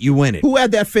who- earn it, you win it. Who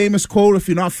had that famous quote, if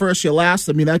you're not first, you're last?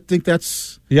 I mean, I think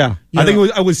that's... Yeah, You I think know.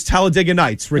 it was Talladega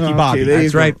Nights, Ricky Okay, Bobby. there you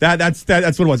That's go. right.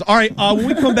 That's what it was. All right, when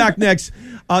we come back next,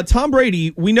 Tom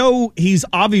Brady. We know he's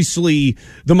obviously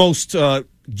the most gifted.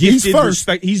 He's first.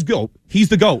 He's GOAT. He's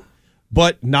the GOAT,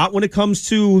 but not when it comes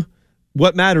to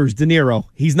what matters. De Niro.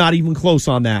 He's not even close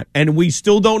on that, and we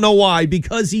still don't know why,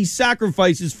 because he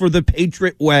sacrifices for the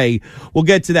Patriot way. We'll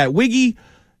get to that. Wiggy,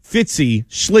 Fitzy,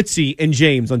 Schlitzy, and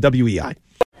James on WEI.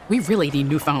 We really need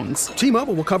new phones.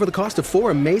 T-Mobile will cover the cost of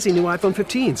 4 amazing new iPhone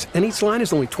 15s, and each line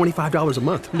is only $25 a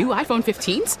month. New iPhone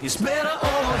 15s?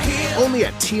 Only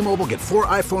at T-Mobile, get 4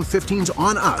 iPhone 15s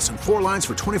on us and 4 lines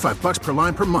for $25 per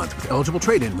line per month with eligible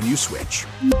trade-in when you switch.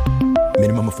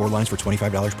 Minimum of 4 lines for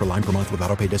 $25 per line per month with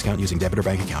auto pay discount using debit or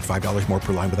bank account. $5 more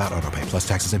per line without auto pay, plus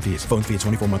taxes and fees. Phone fee at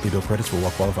 24 monthly bill credits for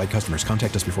well-qualified customers.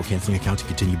 Contact us before canceling account to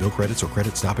continue bill credits or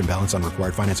credit stop and balance on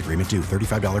required finance agreement due.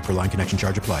 $35 per line connection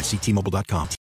charge applies. See T-Mobile.com.